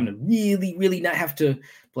long time to really, really not have to be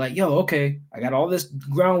like, yo, okay, I got all this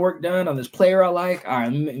groundwork done on this player I like. All right,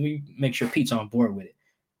 let me make sure Pete's on board with it.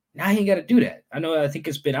 Now he ain't got to do that. I think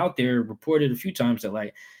it's been out there reported a few times that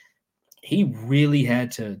like he really had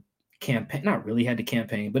to campaign, not really had to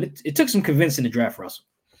campaign, but it took some convincing to draft Russell.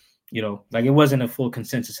 You know, like it wasn't a full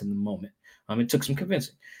consensus in the moment. It took some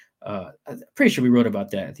convincing. I'm pretty sure we wrote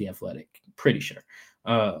about that at The Athletic. Pretty sure.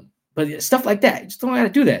 But stuff like that, you just don't got to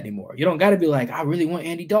do that anymore. You don't got to be like, I really want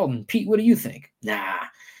Andy Dalton. Pete, what do you think? Nah.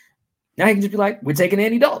 Now you can just be like, we're taking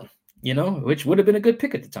Andy Dalton, you know, which would have been a good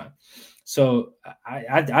pick at the time. So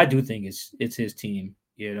I do think it's his team,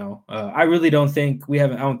 you know. I really don't think I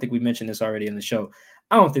don't think we mentioned this already in the show.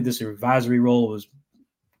 I don't think this advisory role was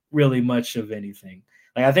really much of anything.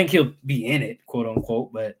 Like, I think he'll be in it, quote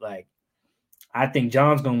unquote, but like, I think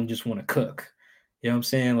John's going to just want to cook. You know what I'm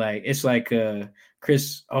saying? Like, it's like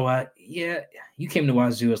Chris, you came to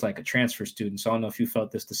Wazoo as like a transfer student. So I don't know if you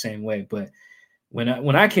felt this the same way, but when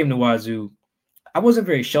I came to Wazoo, I wasn't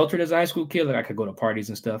very sheltered as a high school kid. Like I could go to parties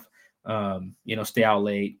and stuff, you know, stay out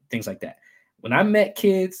late, things like that. When I met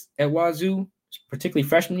kids at Wazoo, particularly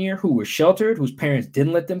freshman year, who were sheltered, whose parents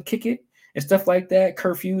didn't let them kick it and stuff like that,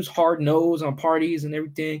 curfews, hard nose on parties and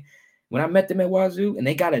everything. When I met them at Wazoo and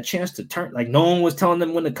they got a chance to turn, like no one was telling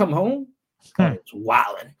them when to come home, it was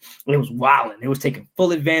wilding. It was wilding. It was taking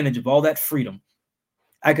full advantage of all that freedom.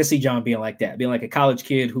 I could see John being like that, being like a college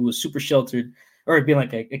kid who was super sheltered, or being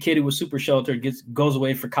like a kid who was super sheltered, goes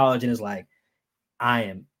away for college and is like, I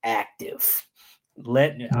am active.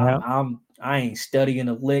 I ain't studying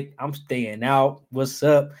a lick. I'm staying out. What's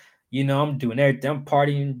up? You know, I'm doing everything. I'm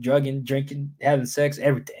partying, drugging, drinking, having sex,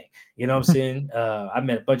 everything. You know what I'm saying? I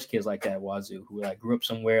met a bunch of kids like that at Wazoo who like grew up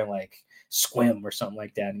somewhere like Swim or something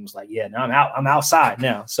like that, and was like, yeah, now I'm outside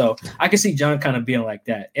now. So I can see John kind of being like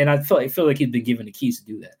that, and I feel like he's been given the keys to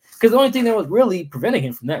do that, because the only thing that was really preventing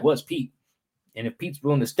him from that was Pete. And if Pete's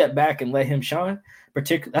willing to step back and let him shine,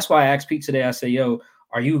 particularly, that's why I asked Pete today. I said, yo,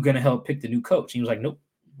 are you going to help pick the new coach? He was like, nope,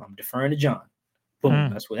 I'm deferring to John.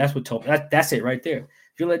 Boom. That's what told me. That's it right there.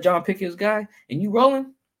 If you let John pick his guy and you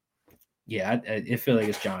rolling, yeah, I feel like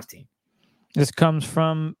it's John's team. This comes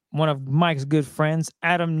from one of Mike's good friends,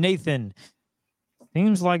 Adam Nathan.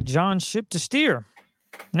 Seems like John's ship to steer.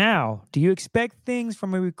 Now, do you expect things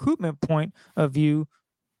from a recruitment point of view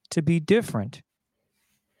to be different?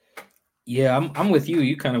 Yeah, I'm with you.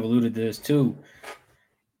 You kind of alluded to this too.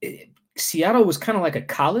 Seattle was kind of like a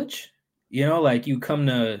college, you know, like you come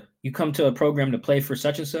to a program to play for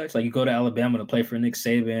such and such. Like you go to Alabama to play for Nick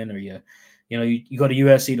Saban, or you go to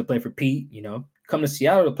USC to play for Pete. You know, come to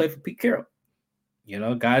Seattle to play for Pete Carroll. You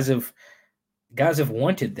know, guys have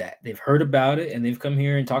wanted that. They've heard about it, and they've come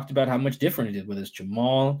here and talked about how much different it is, whether it's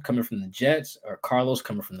Jamal coming from the Jets or Carlos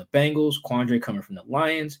coming from the Bengals, Quandre coming from the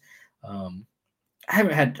Lions. I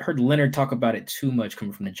haven't heard Leonard talk about it too much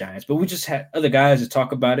coming from the Giants, but we just had other guys that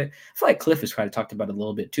talk about it. I feel like Cliff has kind of talked about it a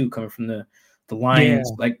little bit too, coming from the Lions.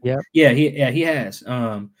 He has.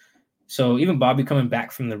 So even Bobby coming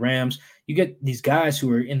back from the Rams, you get these guys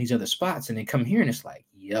who are in these other spots, and they come here, and it's like,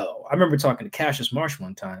 yo. I remember talking to Cassius Marsh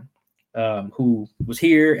one time, who was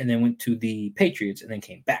here and then went to the Patriots and then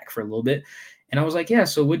came back for a little bit, and I was like, yeah.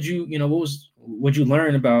 So what'd you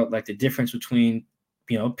learn about like the difference between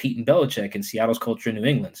Pete and Belichick and Seattle's culture in New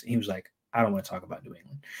England's? And he was like, I don't want to talk about New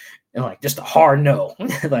England. And like, just a hard no.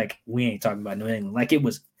 Like, we ain't talking about New England. Like, it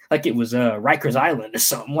was like it was Rikers Island or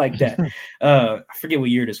something like that. I forget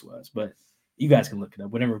what year this was, but you guys can look it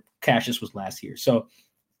up. Whenever Cassius was last year, so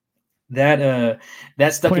that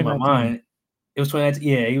stuck in my mind. It was 2019.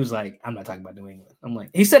 Yeah, he was like, I'm not talking about New England. I'm like,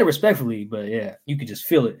 he said it respectfully, but yeah, you could just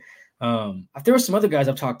feel it. There were some other guys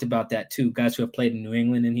I've talked about that too, guys who have played in New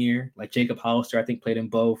England in here, like Jacob Hollister, I think played in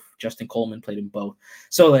both. Justin Coleman played in both.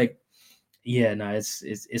 So like, yeah, no,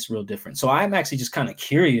 it's real different. So I'm actually just kind of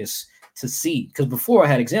curious to see, because before I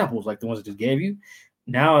had examples like the ones I just gave you.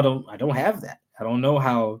 Now I don't have that. I don't know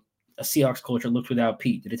how a Seahawks culture looked without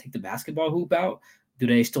Pete. Did they take the basketball hoop out? Do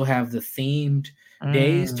they still have the themed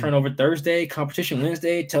days? Turnover Thursday, competition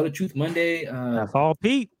Wednesday, tell the truth Monday. That's all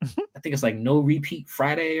Pete. I think it's like no repeat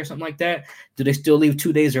Friday or something like that. Do they still leave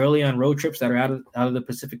 2 days early on road trips that are out of the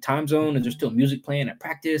Pacific time zone? Is there still music playing at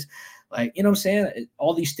practice? Like, you know what I'm saying?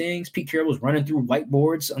 All these things. Pete Carroll was running through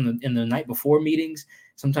whiteboards in the night before meetings.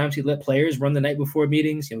 Sometimes he let players run the night before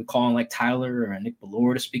meetings. We call on like Tyler or Nick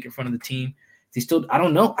Bellore to speak in front of the team. I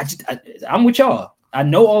don't know. I'm with y'all. I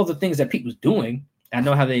know all the things that Pete was doing. I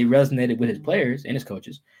know how they resonated with his players and his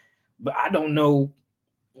coaches, but I don't know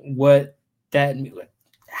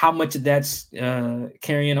how much of that's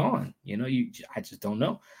carrying on. I just don't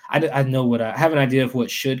know. I know I have an idea of what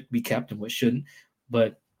should be kept and what shouldn't,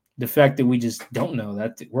 but the fact that we just don't know,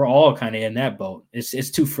 that we're all kind of in that boat.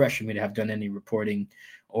 It's too fresh for me to have done any reporting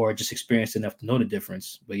or just experienced enough to know the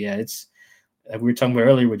difference. But yeah, it's like we were talking about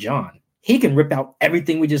earlier with John. He can rip out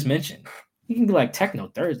everything we just mentioned. He can be like Techno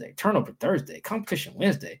Thursday, Turnover Thursday, Competition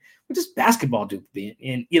Wednesday, with just basketball dude being.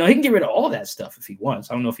 And, he can get rid of all that stuff if he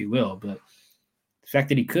wants. I don't know if he will, but the fact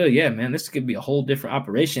that he could, yeah, man, this could be a whole different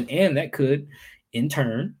operation. And that could, in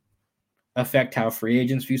turn, affect how free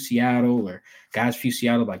agents view Seattle or guys view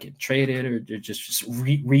Seattle by getting traded or they're just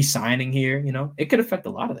re-signing here. It could affect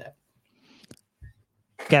a lot of that.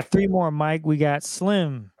 Got 3 more, Mike. We got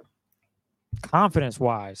Slim.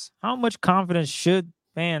 Confidence-wise, how much confidence should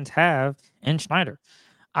fans have in Schneider?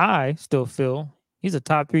 I still feel he's a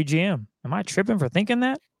top 3 GM. Am I tripping for thinking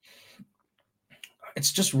that?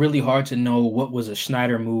 It's just really hard to know what was a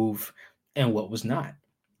Schneider move and what was not.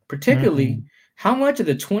 Particularly, how much of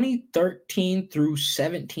the 2013 through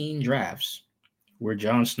 17 drafts were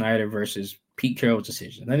John Schneider versus Pete Carroll's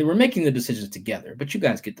decisions? Now, they were making the decisions together, but you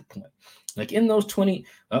guys get the point. Like in those 20,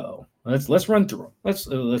 let's run through them.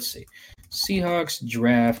 Let's see. Seahawks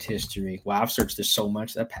draft history. Wow, I've searched this so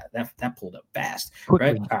much that pulled up fast,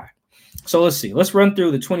 right? All right. So let's see. Let's run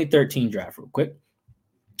through the 2013 draft real quick.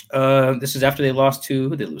 This is after they lost to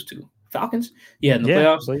who did they lose to? Falcons? Yeah, in the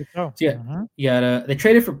playoffs. So. Yeah. They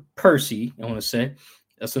traded for Percy, I want to say.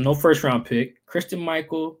 So no first round pick. Christian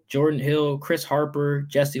Michael, Jordan Hill, Chris Harper,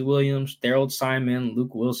 Jesse Williams, Daryl Simon,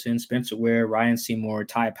 Luke Wilson, Spencer Ware, Ryan Seymour,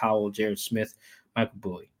 Ty Powell, Jared Smith, Michael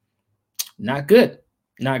Bowie. Not good.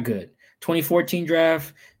 2014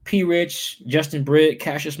 draft, P. Rich, Justin Britt,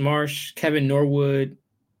 Cassius Marsh, Kevin Norwood,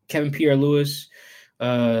 Kevin Pierre-Louis,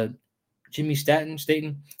 Jimmy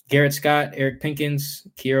Staten, Garrett Scott, Eric Pinkins,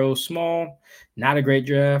 Kiero Small. Not a great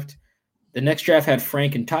draft. The next draft had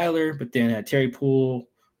Frank and Tyler, but then had Terry Poole,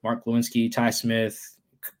 Mark Lewinsky, Ty Smith,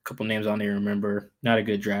 a couple names on there, remember. Not a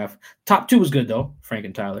good draft. Top 2 was good, though, Frank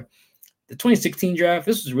and Tyler. The 2016 draft,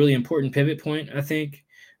 this was a really important pivot point, I think,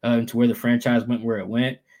 to where the franchise went where it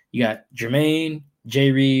went. You got Jermaine,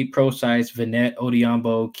 Jay Reed, Procise, Vanette,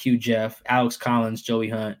 Odiombo, Q Jeff, Alex Collins, Joey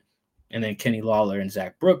Hunt, and then Kenny Lawler and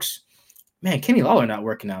Zach Brooks. Man, Kenny Lawler not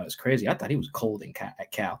working out is crazy. I thought he was cold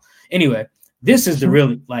at Cal. Anyway, this is the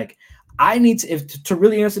really, like, I need to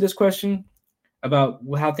really answer this question about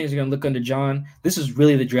how things are going to look under John. This is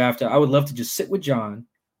really the draft. I would love to just sit with John,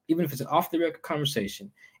 even if it's an off-the-record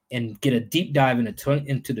conversation, and get a deep dive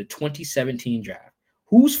into the 2017 draft.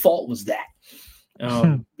 Whose fault was that?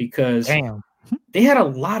 Because they had a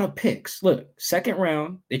lot of picks. Look, second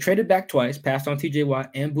round, they traded back twice, passed on TJ Watt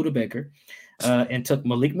and Budda Baker, and took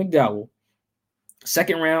Malik McDowell.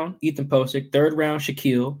 Second round, Ethan Posick. Third round,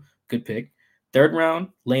 Shaquille, good pick. Third round,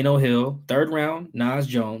 Lano Hill. Third round, Nas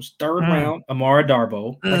Jones. Third round, Amara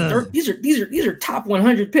Darboh. These are top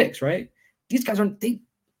 100 picks, right? These guys aren't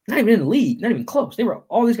not even in the league, not even close.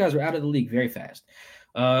 All these guys are out of the league very fast.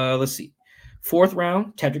 Let's see. Fourth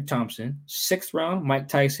round, Tedrick Thompson. Sixth round, Mike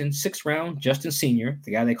Tyson. Sixth round, Justin Sr.,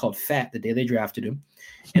 the guy they called Fat the day they drafted him.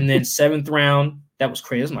 And then seventh round, that was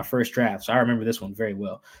crazy. This was my first draft, so I remember this one very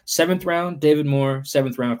well. Seventh round, David Moore.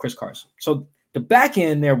 Seventh round, Chris Carson. So the back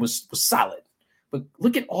end there was solid. But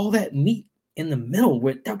look at all that meat in the middle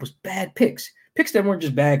where that was bad picks. Picks that weren't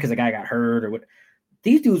just bad because the guy got hurt or what.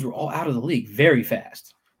 These dudes were all out of the league very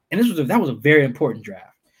fast. And that was a very important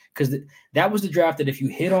draft because that was the draft that if you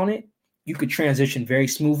hit on it, you could transition very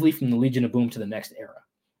smoothly from the Legion of Boom to the next era.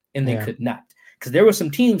 and they could not. Because there were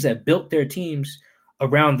some teams that built their teams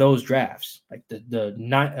around those drafts. Like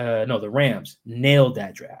the Rams nailed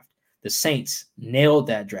that draft. The Saints nailed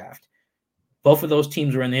that draft. Both of those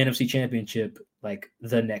teams were in the NFC Championship like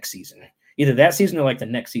the next season, either that season or like the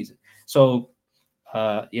next season. So,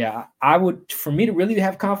 I would, for me to really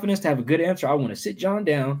have confidence, to have a good answer, I want to sit John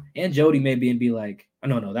down and Jody maybe and be like, oh,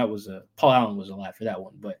 no, that was Paul Allen was alive for that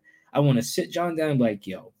one. But I want to sit John down and be like,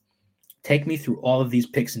 yo, take me through all of these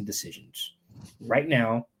picks and decisions right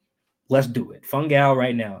now. Let's do it. Fungal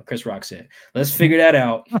right now, Chris Rock said. Let's figure that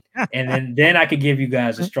out. And then I could give you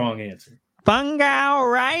guys a strong answer.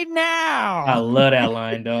 Fungal right now. I love that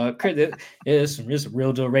line, dog. There's some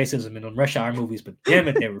real deal racism in them Rush Hour movies, but damn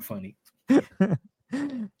it, they were funny.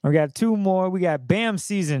 We got two more. We got Bam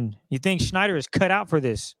season. You think Schneider is cut out for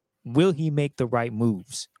this? Will he make the right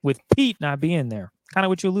moves with Pete not being there? Kind of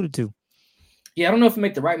what you alluded to. Yeah, I don't know if he'll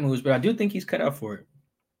make the right moves, but I do think he's cut out for it.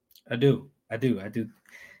 I do.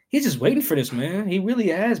 He's just waiting for this, man. He really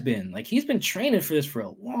has been. Like, he's been training for this for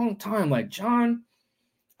a long time. Like, John,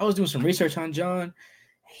 I was doing some research on John.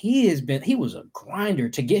 He was a grinder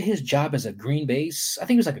to get his job as a Green Bay. I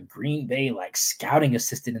think he was like a Green Bay like scouting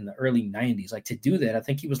assistant in the early 90s. Like, to do that, I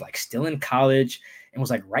think he was like still in college and was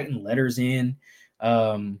like writing letters in.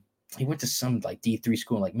 He went to some like D3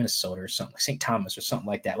 school in like Minnesota or something, like St. Thomas or something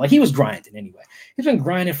like that. Like, he was grinding anyway. He's been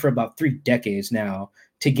grinding for about 3 decades now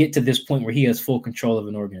to get to this point where he has full control of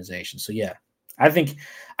an organization. So yeah, I think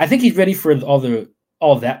he's ready for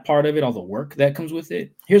all that part of it, all the work that comes with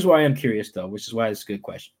it. Here's why I'm curious, though, which is why it's a good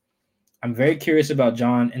question. I'm very curious about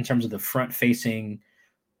John in terms of the front-facing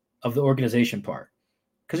of the organization part.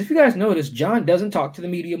 Because if you guys notice, John doesn't talk to the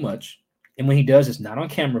media much. And when he does, it's not on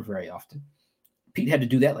camera very often. Pete had to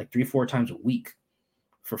do that like 3-4 times a week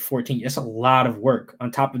for 14 years. That's a lot of work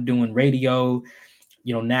on top of doing radio,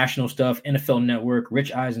 national stuff, NFL Network,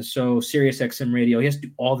 Rich Eisen Show, Sirius XM Radio. He has to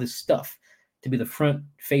do all this stuff to be the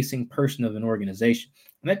front-facing person of an organization.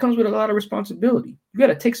 And that comes with a lot of responsibility. You got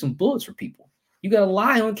to take some bullets for people. You got to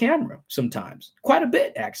lie on camera sometimes, quite a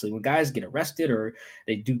bit, actually, when guys get arrested or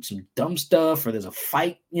they do some dumb stuff or there's a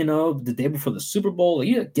fight, the day before the Super Bowl.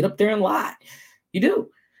 You get up there and lie. You do.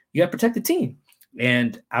 You got to protect the team.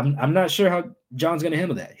 And I'm not sure how John's going to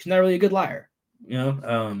handle that. He's not really a good liar.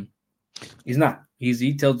 He's not.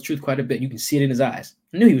 He tells the truth quite a bit. You can see it in his eyes.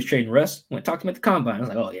 I knew he was trading Russ. When I talked to him at the combine, I was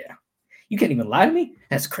like, oh, yeah. You can't even lie to me?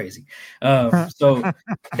 That's crazy. So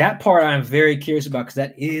that part I'm very curious about because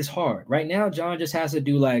that is hard. Right now, John just has to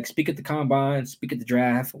do like speak at the combine, speak at the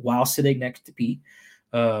draft while sitting next to Pete,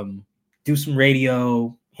 do some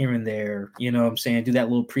radio here and there, what I'm saying? Do that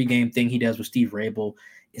little pregame thing he does with Steve Rabel.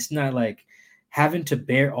 It's not like having to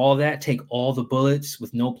bear all that, take all the bullets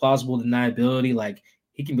with no plausible deniability. Like,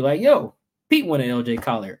 he can be like, yo, Pete won an LJ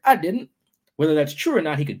Collier. I didn't. Whether that's true or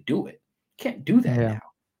not, he could do it. Can't do that now.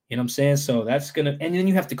 You know what I'm saying? So that's and then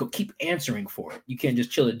you have to go keep answering for it. You can't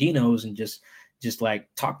just chill at Dino's and just like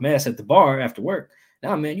talk mess at the bar after work.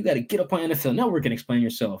 Now, man, you got to get up on NFL Network and explain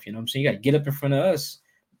yourself. You know what I'm saying? You got to get up in front of us,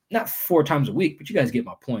 not 4 times a week, but you guys get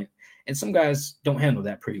my point. And some guys don't handle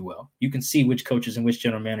that pretty well. You can see which coaches and which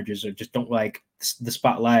general managers just don't like the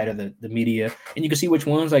spotlight or the media. And you can see which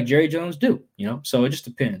ones like Jerry Jones do, So it just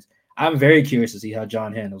depends. I'm very curious to see how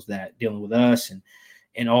John handles that, dealing with us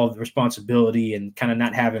and all the responsibility and kind of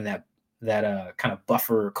not having that kind of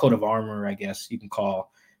buffer coat of armor, I guess you can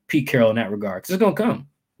call Pete Carroll in that regard. Because it's going to come.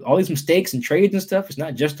 All these mistakes and trades and stuff, it's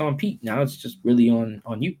not just on Pete. Now it's just really on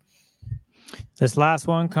you. This last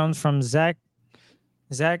one comes from Zach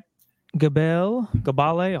Gabale.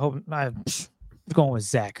 I hope I'm going with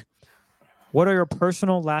Zach. What are your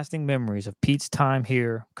personal lasting memories of Pete's time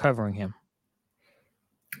here covering him?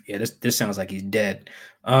 Yeah, this sounds like he's dead.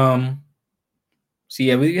 So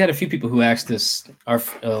yeah, we had a few people who asked us our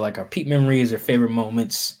Pete memories or favorite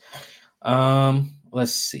moments.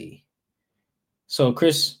 Let's see. So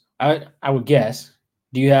Chris, I would guess.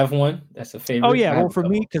 Do you have one that's a favorite? Oh yeah, well for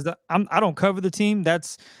me, because I don't cover the team.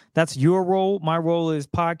 That's your role. My role is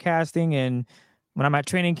podcasting, and when I'm at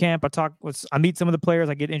training camp, I meet some of the players.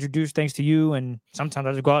 I get introduced thanks to you, and sometimes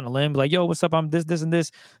I just go out on a limb, be like, "Yo, what's up? I'm this, and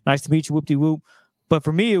this. Nice to meet you. Whoop-de-whoop." But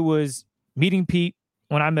for me, it was meeting Pete.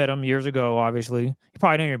 When I met him years ago, obviously, he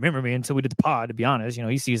probably didn't remember me until we did the pod, to be honest.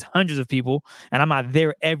 He sees hundreds of people, and I'm not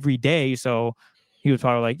there every day. So he was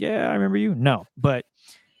probably like, yeah, I remember you. No, but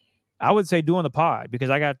I would say doing the pod because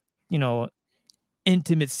I got,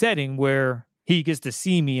 intimate setting where he gets to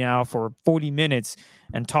see me now for 40 minutes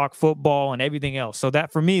and talk football and everything else. So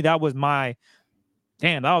that for me, that was that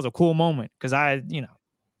was a cool moment because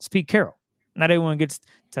it's Pete Carroll. Not everyone gets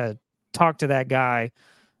to talk to that guy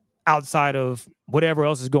outside of whatever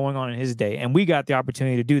else is going on in his day. And we got the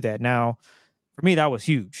opportunity to do that. Now, for me, that was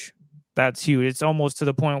huge. That's huge. It's almost to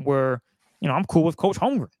the point where, I'm cool with Coach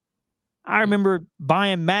Holmgren. I remember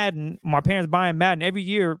buying Madden, my parents buying Madden every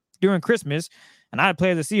year during Christmas, and I'd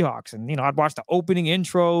play as the Seahawks. And, I'd watch the opening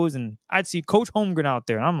intros, and I'd see Coach Holmgren out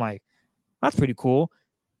there. And I'm like, that's pretty cool.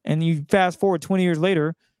 And you fast forward 20 years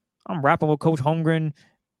later, I'm rapping with Coach Holmgren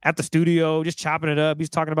at the studio, just chopping it up. He's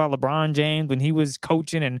talking about LeBron James when he was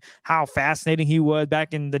coaching and how fascinating he was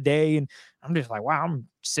back in the day. And I'm just like, wow, I'm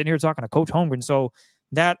sitting here talking to Coach Holmgren. So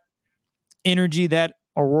that energy, that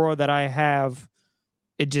aurora that I have,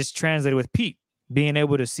 it just translated with Pete, being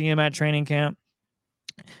able to see him at training camp.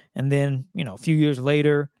 And then, a few years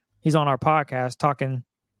later, he's on our podcast talking,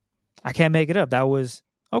 I can't make it up. That was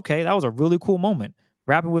a really cool moment.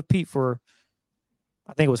 Rapping with Pete for,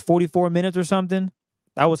 I think it was 44 minutes or something.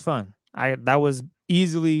 That was fun. That was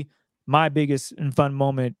easily my biggest and fun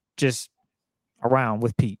moment just around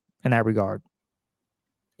with Pete in that regard.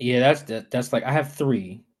 Yeah, that's like, I have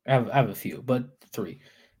three. I have a few, but three.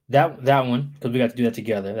 That one, because we got to do that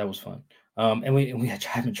together. That was fun. And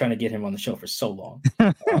have been trying to get him on the show for so long.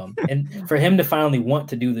 And for him to finally want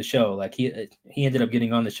to do the show, like he ended up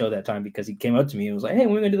getting on the show that time because he came up to me and was like, "Hey,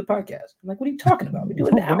 we're gonna do the podcast." I'm like, "What are you talking about? We do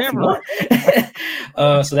it now if you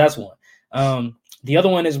want." So that's one. The other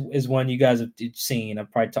one is one you guys have seen.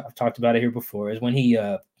 I've talked about it here before. Is when he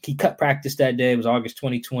cut practice that day. It was August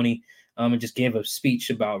 2020. And just gave a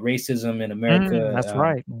speech about racism in America. That's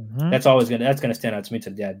right. Mm-hmm. That's gonna stand out to me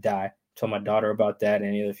till the day I die. Tell my daughter about that and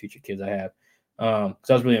any other future kids I have. Because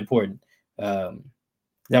that was really important. That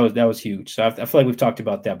was huge. So I feel like we've talked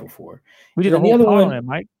about that before. We did a whole call on it,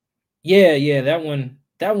 Mike. Yeah, that one.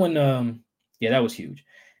 That was huge.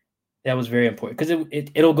 That was very important because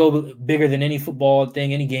it'll go bigger than any football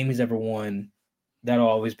thing, any game he's ever won. That'll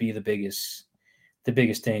always be the biggest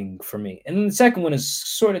thing for me. And then the second one is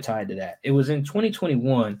sort of tied to that. It was in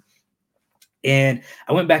 2021, and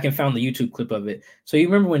I went back and found the YouTube clip of it. So you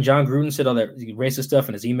remember when John Gruden said all that racist stuff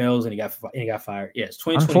in his emails and he got fired? Yeah, it's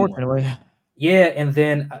 2021. Unfortunately. Yeah, and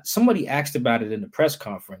then somebody asked about it in the press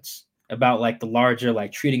conference about like the larger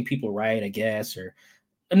like treating people right, I guess, or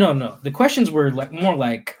no. The questions were like more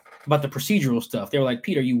like about the procedural stuff. They were like,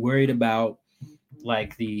 "Pete, are you worried about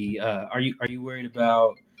like the are you worried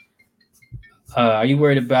about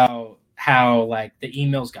how like the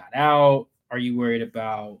emails got out? Are you worried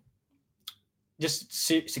about just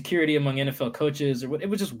security among NFL coaches or what?" It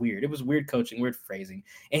was just weird. It was weird coaching, weird phrasing.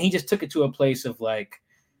 And he just took it to a place of like,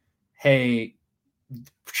 hey,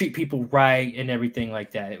 treat people right and everything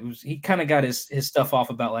like that. He kind of got his stuff off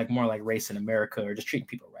about like more like race in America or just treating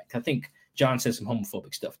people right. I think John said some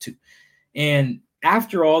homophobic stuff too. And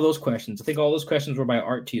after all those questions, I think all those questions were by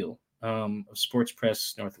Art Teal of Sports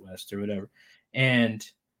Press Northwest or whatever. And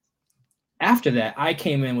after that, I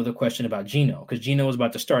came in with a question about Geno because Geno was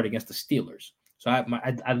about to start against the Steelers. So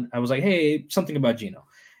I was like, hey, something about Geno.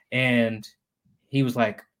 And he was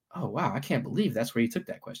like, oh, wow, I can't believe that's where you took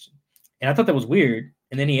that question. And I thought that was weird.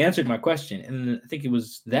 And then he answered my question. And I think it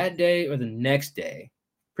was that day or the next day.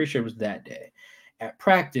 Pretty sure it was that day. At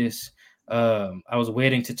practice, I was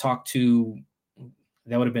waiting to talk to,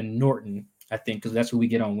 that would have been Norton, I think, because that's who we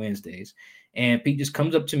get on Wednesdays. And Pete just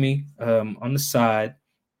comes up to me on the side.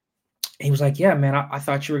 He was like, yeah, man, I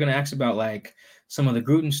thought you were going to ask about like some of the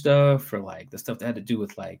Gruden stuff or like the stuff that had to do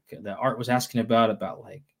with like the Art was asking about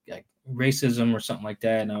like racism or something like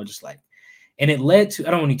that. And I was just like, and it led to,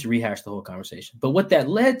 I don't need to rehash the whole conversation, but what that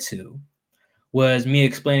led to was me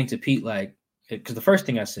explaining to Pete, like, because the first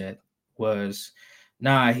thing I said was,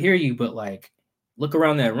 nah, I hear you, but like, look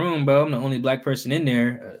around that room, bro. I'm the only black person in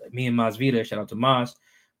there. Me and Maz Vida, shout out to Maz.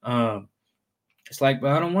 It's like,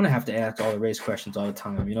 but I don't want to have to ask all the race questions all the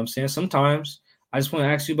time. You know what I'm saying? Sometimes I just want to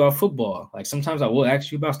ask you about football. Like sometimes I will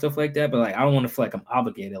ask you about stuff like that, but like I don't want to feel like I'm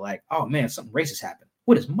obligated. Like, oh man, something racist happened.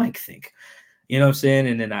 What does Mike think? You know what I'm saying?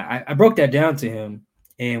 And then I broke that down to him,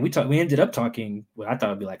 and we ended up talking. Well, I thought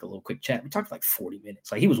it'd be like a little quick chat. We talked for like 40 minutes.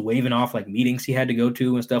 Like he was waving off like meetings he had to go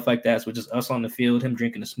to and stuff like that. So just us on the field, him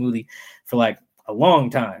drinking a smoothie for like a long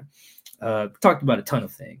time. Talked about a ton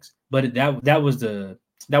of things, but that was the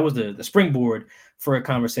springboard for a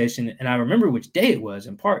conversation. And I remember which day it was,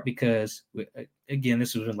 in part because, again,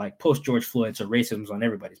 this was like post George Floyd, so racism was on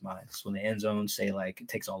everybody's minds when the end zones say like it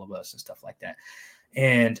takes all of us and stuff like that.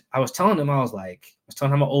 And I was telling him, I was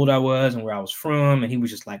telling him how old I was and where I was from, and he was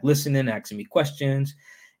just like listening, asking me questions.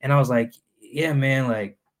 And I was like, yeah, man,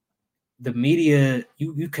 like the media,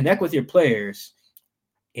 you connect with your players.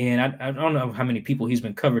 And I don't know how many people he's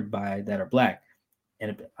been covered by that are black.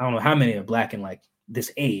 And I don't know how many are black in like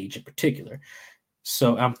this age in particular.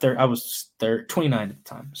 So I was 29 at the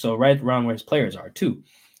time. So right around where his players are too.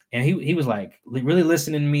 And he was like really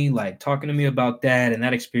listening to me, like talking to me about that and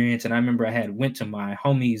that experience. And I remember I went to my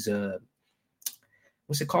homie's,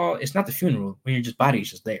 what's it called? It's not the funeral when your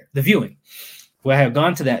body's just there. The viewing. Well, I had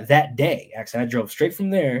gone to that day. Actually, I drove straight from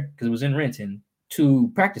there because it was in Renton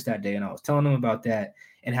to practice that day. And I was telling them about that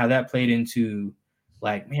and how that played into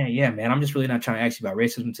like, man, I'm just really not trying to ask you about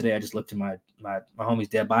racism today. I just looked at my homie's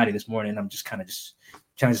dead body this morning. And I'm just kind of just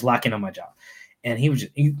trying to lock in on my job. And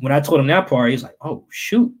when I told him that part, he was like, oh,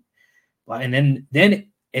 shoot. And then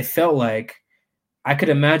it felt like I could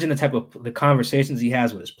imagine the conversations he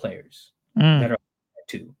has with his players that are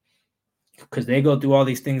too. Because they go through all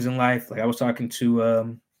these things in life. Like I was talking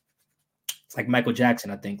to it's like Michael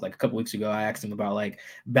Jackson, I think, like a couple weeks ago. I asked him about like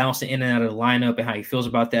bouncing in and out of the lineup and how he feels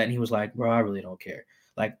about that. And he was like, bro, I really don't care.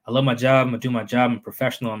 Like, I love my job. I'm going to do my job. I'm a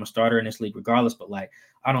professional. I'm a starter in this league regardless. But like,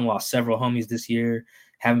 I done lost several homies this year.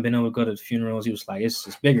 Haven't been able to go to the funerals. He was like, it's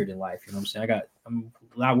just bigger than life. You know what I'm saying? I'm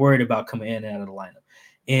not worried about coming in and out of the lineup.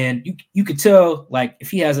 And you could tell, like,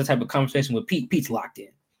 if he has that type of conversation with Pete, Pete's locked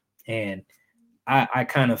in. And I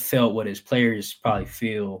kind of felt what his players probably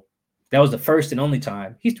feel. That was the first and only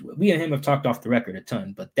time. We and him have talked off the record a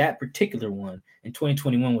ton, but that particular one in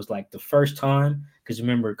 2021 was like the first time, because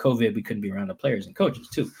remember, COVID, we couldn't be around the players and coaches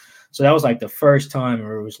too. So that was like the first time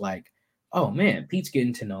where it was like, oh man, Pete's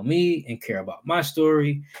getting to know me and care about my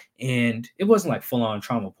story. And it wasn't like full on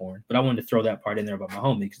trauma porn, but I wanted to throw that part in there about my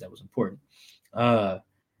homie because that was important.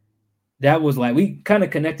 That was like, we kind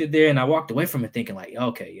of connected there, and I walked away from it thinking like,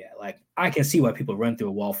 okay, yeah, like I can see why people run through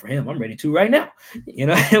a wall for him. I'm ready to right now, you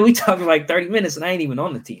know. And we talked like 30 minutes, and I ain't even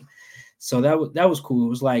on the team. So that was cool. It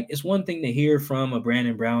was like, it's one thing to hear from a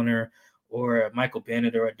Brandon Browner or a Michael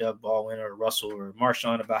Bennett or a Doug Baldwin or a Russell or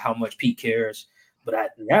Marshawn about how much Pete cares.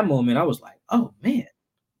 But in that moment, I was like, oh man,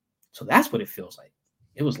 so that's what it feels like.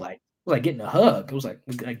 It was like getting a hug. It was like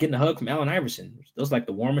getting a hug from Allen Iverson. Those like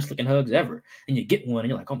the warmest looking hugs ever. And you get one and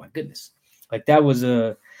you're like, oh my goodness. Like that was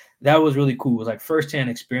really cool. It was like firsthand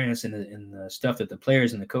experience in the stuff that the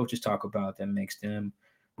players and the coaches talk about that makes them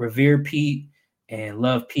revere Pete and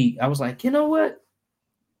love Pete. I was like, you know what?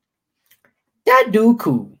 That dude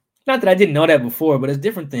cool. Not that I didn't know that before, but it's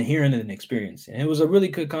different than hearing it and experiencing. And it was a really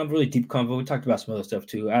good convo, really deep convo. We talked about some other stuff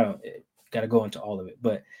too. I don't got to go into all of it,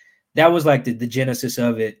 but that was like the genesis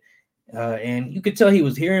of it. And you could tell he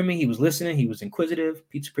was hearing me. He was listening. He was inquisitive.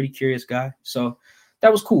 Pete's a pretty curious guy. So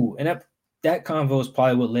that was cool. And that convo is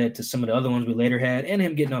probably what led to some of the other ones we later had and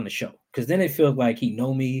him getting on the show. Because then it felt like he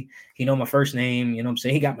know me. He know my first name. You know what I'm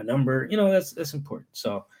saying? He got my number. You know, that's important.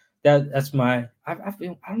 So that's my – I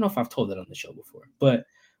don't know if I've told that on the show before. But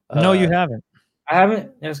no, you haven't. I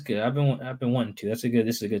haven't? That's good. I've been wanting to. This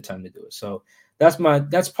is a good time to do it. So that's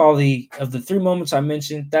probably – of the three moments I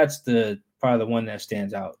mentioned, that's probably the one that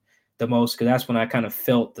stands out the most, because that's when I kind of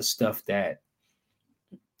felt the stuff that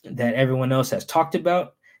everyone else has talked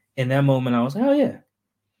about. In that moment, I was like, oh yeah,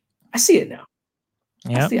 I see it now.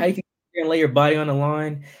 Yep. I see how you can lay your body on the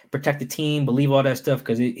line, protect the team, believe all that stuff,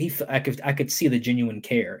 because I could see the genuine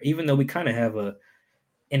care, even though we kind of have a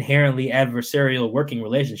inherently adversarial working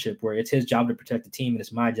relationship where it's his job to protect the team and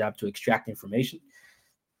it's my job to extract information.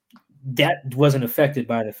 That wasn't affected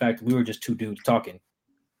by the fact that we were just two dudes talking.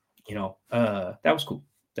 You know, that was cool.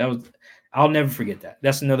 I'll never forget that.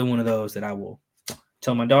 That's another one of those that I will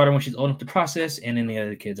tell my daughter when she's old enough to process, and any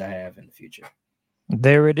other kids I have in the future.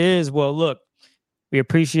 There it is. Well, look, we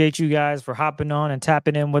appreciate you guys for hopping on and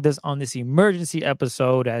tapping in with us on this emergency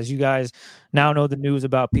episode. As you guys now know the news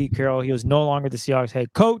about Pete Carroll, he was no longer the Seahawks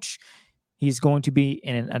head coach. He's going to be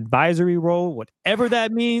in an advisory role, whatever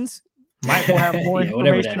that means. Might will have more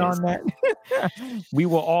information on that. We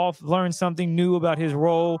will all learn something new about his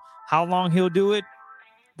role, how long he'll do it.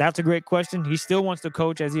 That's a great question. He still wants to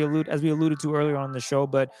coach, as we alluded to earlier on the show,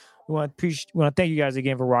 but we want to thank you guys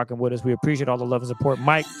again for rocking with us. We appreciate all the love and support.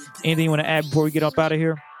 Mike, anything you want to add before we get up out of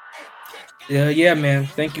here? Yeah, man.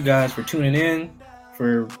 Thank you guys for tuning in,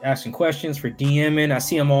 for asking questions, for DMing. I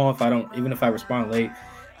see them all even if I respond late.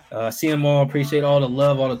 See them all. Appreciate all the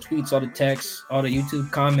love, all the tweets, all the texts, all the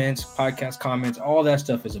YouTube comments, podcast comments. All that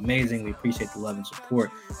stuff is amazing. We appreciate the love and support.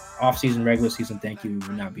 Off-season, regular season, thank you. We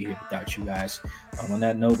would not be here without you guys. On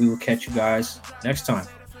that note, we will catch you guys next time.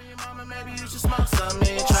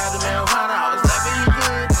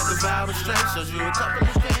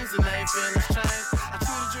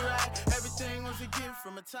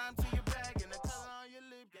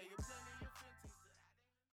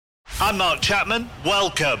 I'm Mark Chapman.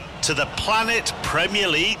 Welcome to the Planet Premier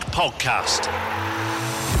League podcast.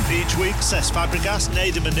 Each week, Cesc Fabregas,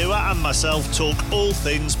 Nader Manua and myself talk all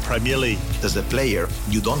things Premier League. As a player,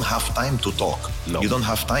 you don't have time to talk. No. You don't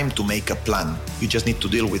have time to make a plan. You just need to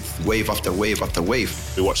deal with wave after wave after wave.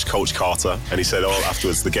 We watched Coach Carter and he said,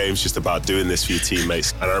 afterwards, the game's just about doing this for your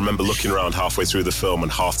teammates. And I remember looking around halfway through the film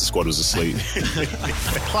and half the squad was asleep.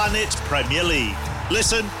 Planet Premier League.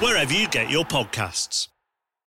 Listen wherever you get your podcasts.